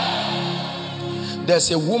 There's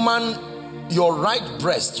a woman, your right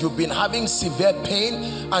breast, you've been having severe pain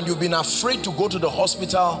and you've been afraid to go to the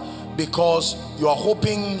hospital because you are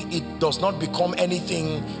hoping it does not become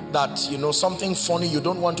anything that, you know, something funny. You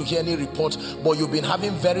don't want to hear any reports, but you've been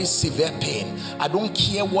having very severe pain. I don't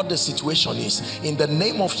care what the situation is. In the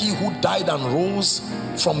name of He who died and rose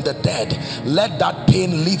from the dead, let that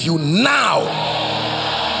pain leave you now.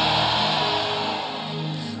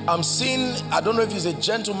 I'm seeing, I don't know if it's a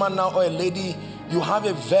gentleman now or a lady, you have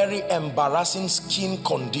a very embarrassing skin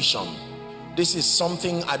condition. This is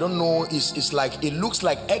something, I don't know, it's like, it looks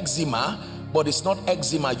like eczema, but it's not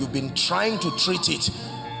eczema. You've been trying to treat it.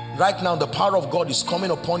 Right now, the power of God is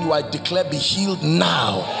coming upon you. I declare, be healed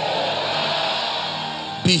now.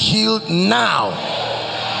 Be healed now.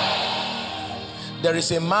 There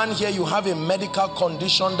is a man here, you have a medical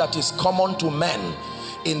condition that is common to men.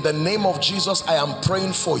 In the name of Jesus, I am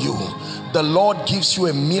praying for you. The Lord gives you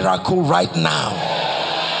a miracle right now.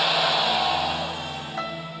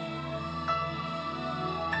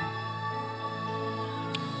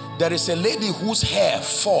 There is a lady whose hair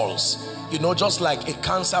falls, you know, just like a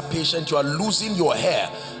cancer patient. You are losing your hair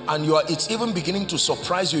and it's even beginning to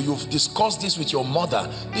surprise you. You've discussed this with your mother.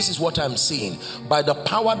 This is what I'm seeing. By the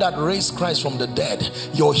power that raised Christ from the dead,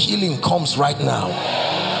 your healing comes right now.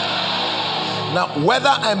 Now, whether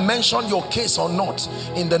I mention your case or not,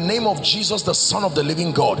 in the name of Jesus, the Son of the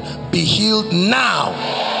living God, be healed now.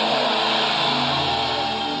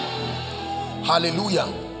 Hallelujah.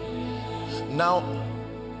 Now,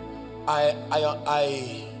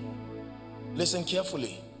 I listen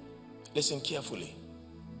carefully. Listen carefully.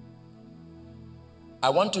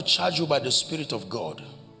 I want to charge you by the Spirit of God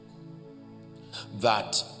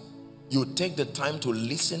that you take the time to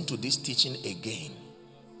listen to this teaching again,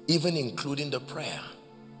 even including the prayer,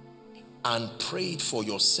 and pray it for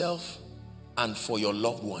yourself and for your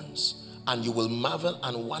loved ones, and you will marvel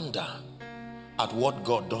and wonder at what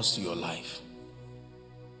God does to your life.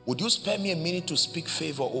 Would you spare me a minute to speak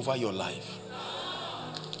favor over your life?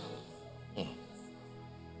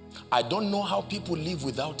 I don't know how people live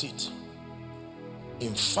without it.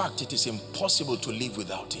 In fact, it is impossible to live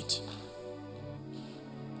without it.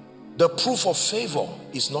 The proof of favor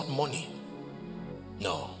is not money.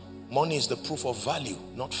 No, money is the proof of value,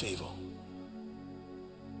 not favor.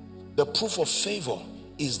 The proof of favor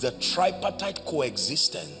is the tripartite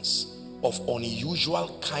coexistence of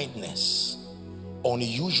unusual kindness,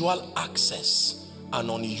 unusual access, and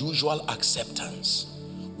unusual acceptance.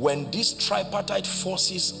 When these tripartite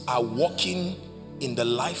forces are working in the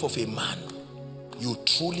life of a man, you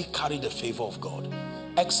truly carry the favor of God.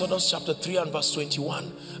 Exodus chapter 3 and verse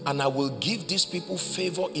 21, and I will give these people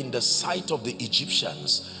favor in the sight of the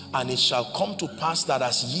Egyptians, and it shall come to pass that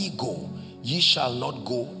as ye go, ye shall not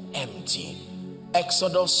go empty. Esther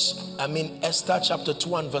chapter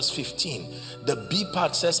 2 and verse 15, the B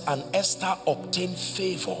part says, and Esther obtained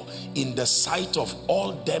favor in the sight of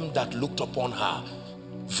all them that looked upon her.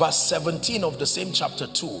 Verse 17 of the same chapter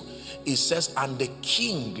 2, it says, and the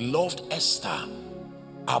king loved Esther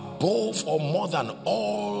above or more than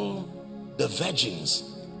all the virgins,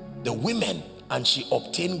 the women, and she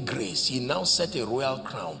obtained grace. He now set a royal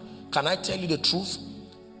crown. Can I tell you the truth?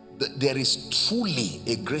 There is truly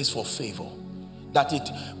a grace for favor.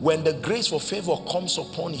 When the grace for favor comes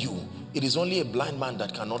upon you, it is only a blind man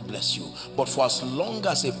that cannot bless you. But for as long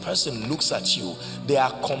as a person looks at you, they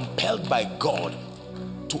are compelled by God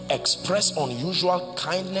to express unusual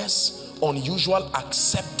kindness, unusual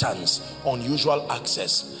acceptance, unusual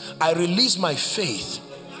access. I release my faith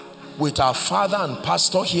with our father and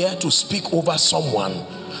pastor here to speak over someone.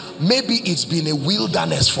 Maybe it's been a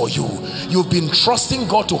wilderness for you. You've been trusting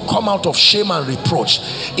God to come out of shame and reproach.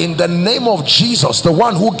 In the name of Jesus, the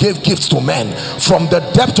one who gave gifts to men, from the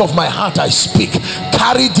depth of my heart I speak,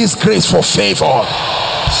 carry this grace for favor.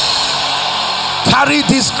 Carry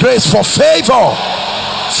this grace for favor.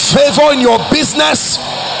 Favor in your business,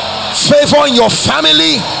 favor in your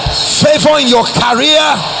family, favor in your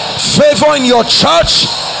career, favor in your church,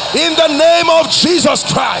 in the name of Jesus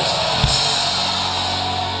Christ.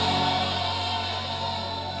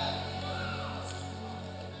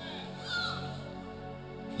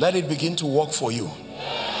 Let it begin to work for you.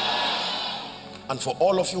 And for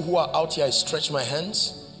all of you who are out here, I stretch my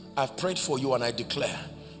hands. I've prayed for you and I declare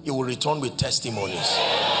you will return with testimonies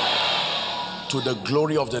to the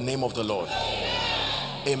glory of the name of the Lord.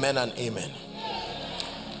 Amen and amen.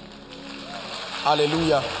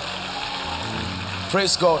 Hallelujah.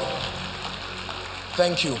 Praise God.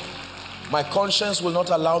 Thank you. My conscience will not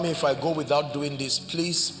allow me if I go without doing this.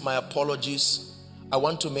 Please, my apologies. I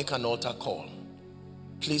want to make an altar call.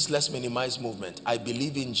 Please, let's minimize movement. I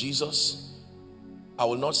believe in Jesus. I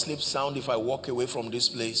will not sleep sound if I walk away from this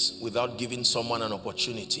place without giving someone an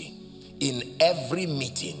opportunity. In every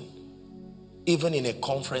meeting, even in a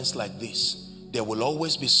conference like this, there will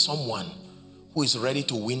always be someone who is ready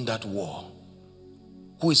to win that war,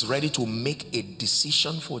 who is ready to make a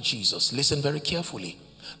decision for Jesus. Listen very carefully.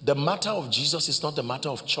 The matter of Jesus is not the matter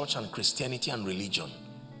of church and Christianity and religion.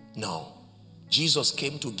 No. Jesus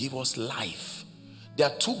came to give us life. There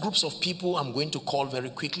are two groups of people I'm going to call very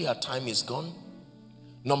quickly. Our time is gone.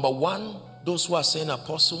 Number one, those who are saying,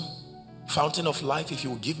 Apostle, Fountain of Life, if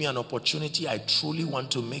you will give me an opportunity, I truly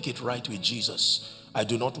want to make it right with Jesus. I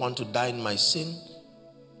do not want to die in my sin.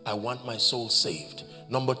 I want my soul saved.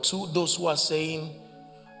 Number two, those who are saying,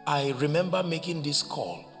 I remember making this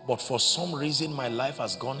call, but for some reason my life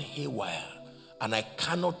has gone haywire and I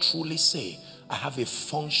cannot truly say I have a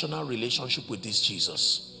functional relationship with this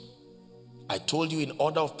Jesus. I told you in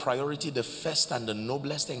order of priority, the first and the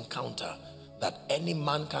noblest encounter that any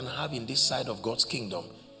man can have in this side of God's kingdom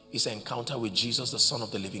is an encounter with Jesus, the Son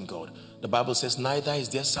of the living God. The Bible says, neither is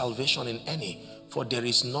there salvation in any, for there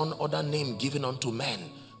is none other name given unto men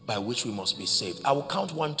by which we must be saved. I will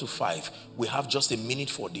count 1 to 5. We have just a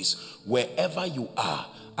minute for this. Wherever you are,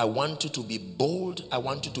 I want you to be bold. I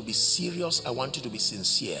want you to be serious. I want you to be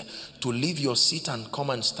sincere. To leave your seat and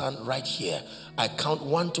come and stand right here. I count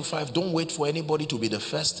 1 to 5. Don't wait for anybody to be the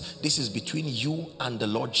first. This is between you and the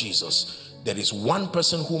Lord Jesus. There is one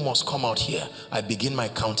person who must come out here. I begin my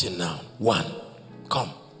counting now. 1.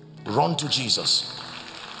 Come. Run to Jesus.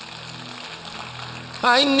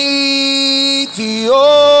 I need thee,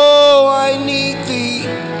 oh, I need thee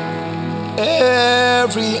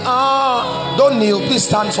every hour. Don't kneel, please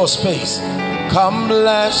stand for space. Come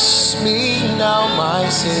bless me now, my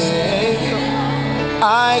Savior.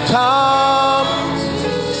 I come.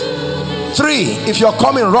 3, if you're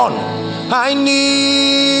coming, run. I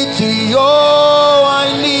need thee, oh,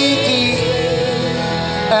 I need thee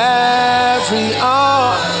every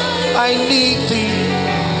hour. I need thee.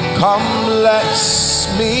 Come bless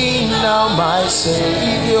me now, my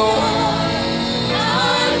Savior.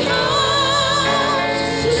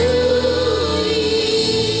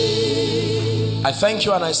 I thank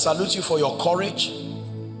you and I salute you for your courage.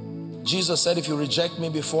 Jesus said, if you reject me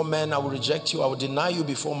before men, I will reject you. I will deny you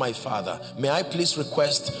before my Father. May I please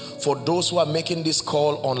request for those who are making this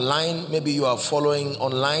call online, maybe you are following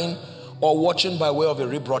online or watching by way of a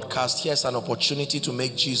rebroadcast, here's an opportunity to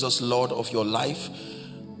make Jesus Lord of your life.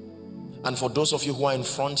 And for those of you who are in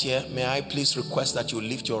front here, may I please request that you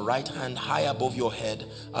lift your right hand high above your head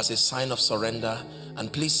as a sign of surrender.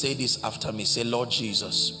 And please say this after me. Say, Lord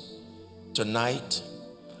Jesus, tonight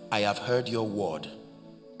I have heard your word.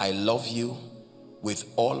 I love you with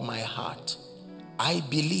all my heart. I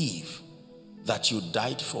believe that you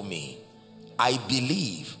died for me. I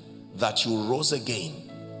believe that you rose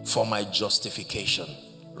again for my justification.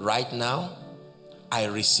 Right now, I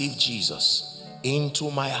receive Jesus into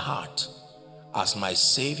my heart as my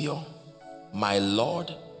Savior, my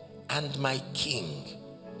Lord, and my King.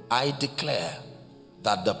 I declare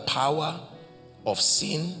that the power of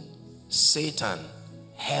sin, Satan,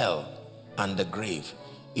 hell, and the grave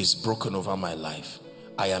is broken over my life.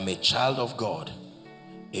 I am a child of God.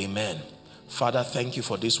 Amen. Father, thank you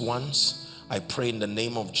for these ones. I pray in the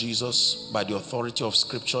name of Jesus, by the authority of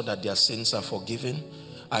Scripture, that their sins are forgiven.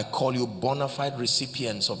 I call you bona fide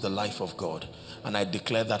recipients of the life of God. And I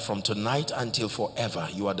declare that from tonight until forever,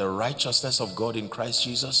 you are the righteousness of God in Christ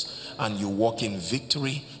Jesus, and you walk in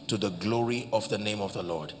victory to the glory of the name of the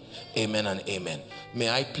Lord. Amen and amen. May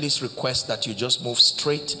I please request that you just move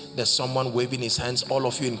straight. There's someone waving his hands. All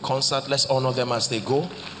of you in concert, let's honor them as they go.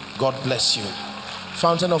 God bless you.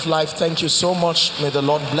 Fountain of Life, thank you so much. May the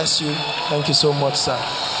Lord bless you. Thank you so much, sir.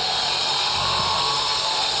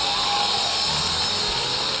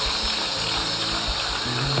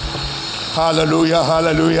 Hallelujah,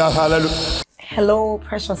 hallelujah, hallelujah. Hello,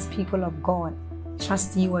 precious people of God.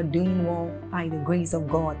 Trust you are doing well by the grace of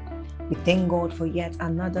God. We thank God for yet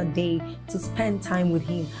another day to spend time with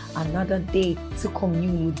Him, another day to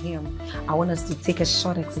commune with Him. I want us to take a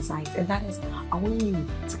short exercise, and that is, I want you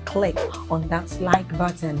to click on that like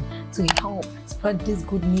button to help spread this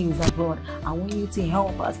good news abroad. I want you to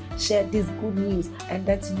help us share this good news, and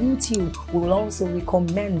that YouTube will also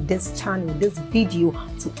recommend this channel, this video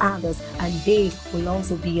to others, and they will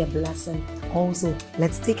also be a blessing. Also,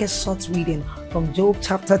 let's take a short reading from Job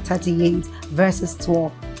chapter 38 verses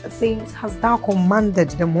 12. It says, hast thou commanded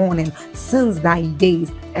the morning since thy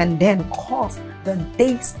days, and then caused the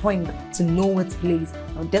day spring to know its place?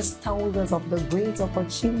 This tells us of the great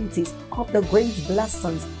opportunities, of the great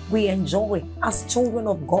blessings we enjoy as children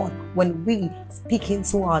of God when we speak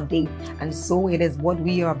into our day. And so it is what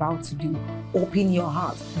we are about to do. Open your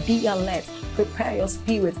heart, be alert, prepare your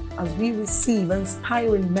spirit as we receive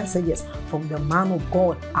inspiring messages from the man of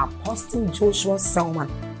God, Apostle Joshua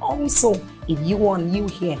Selman. Also, if you are new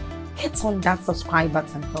here, hit on that subscribe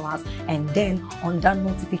button for us, and then on that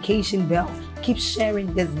notification bell. Keep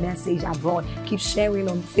sharing this message abroad. Keep sharing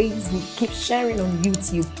on Facebook. Keep sharing on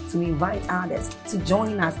YouTube to invite others to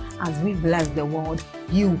join us as we bless the world.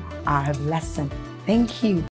 You are a blessing. Thank you.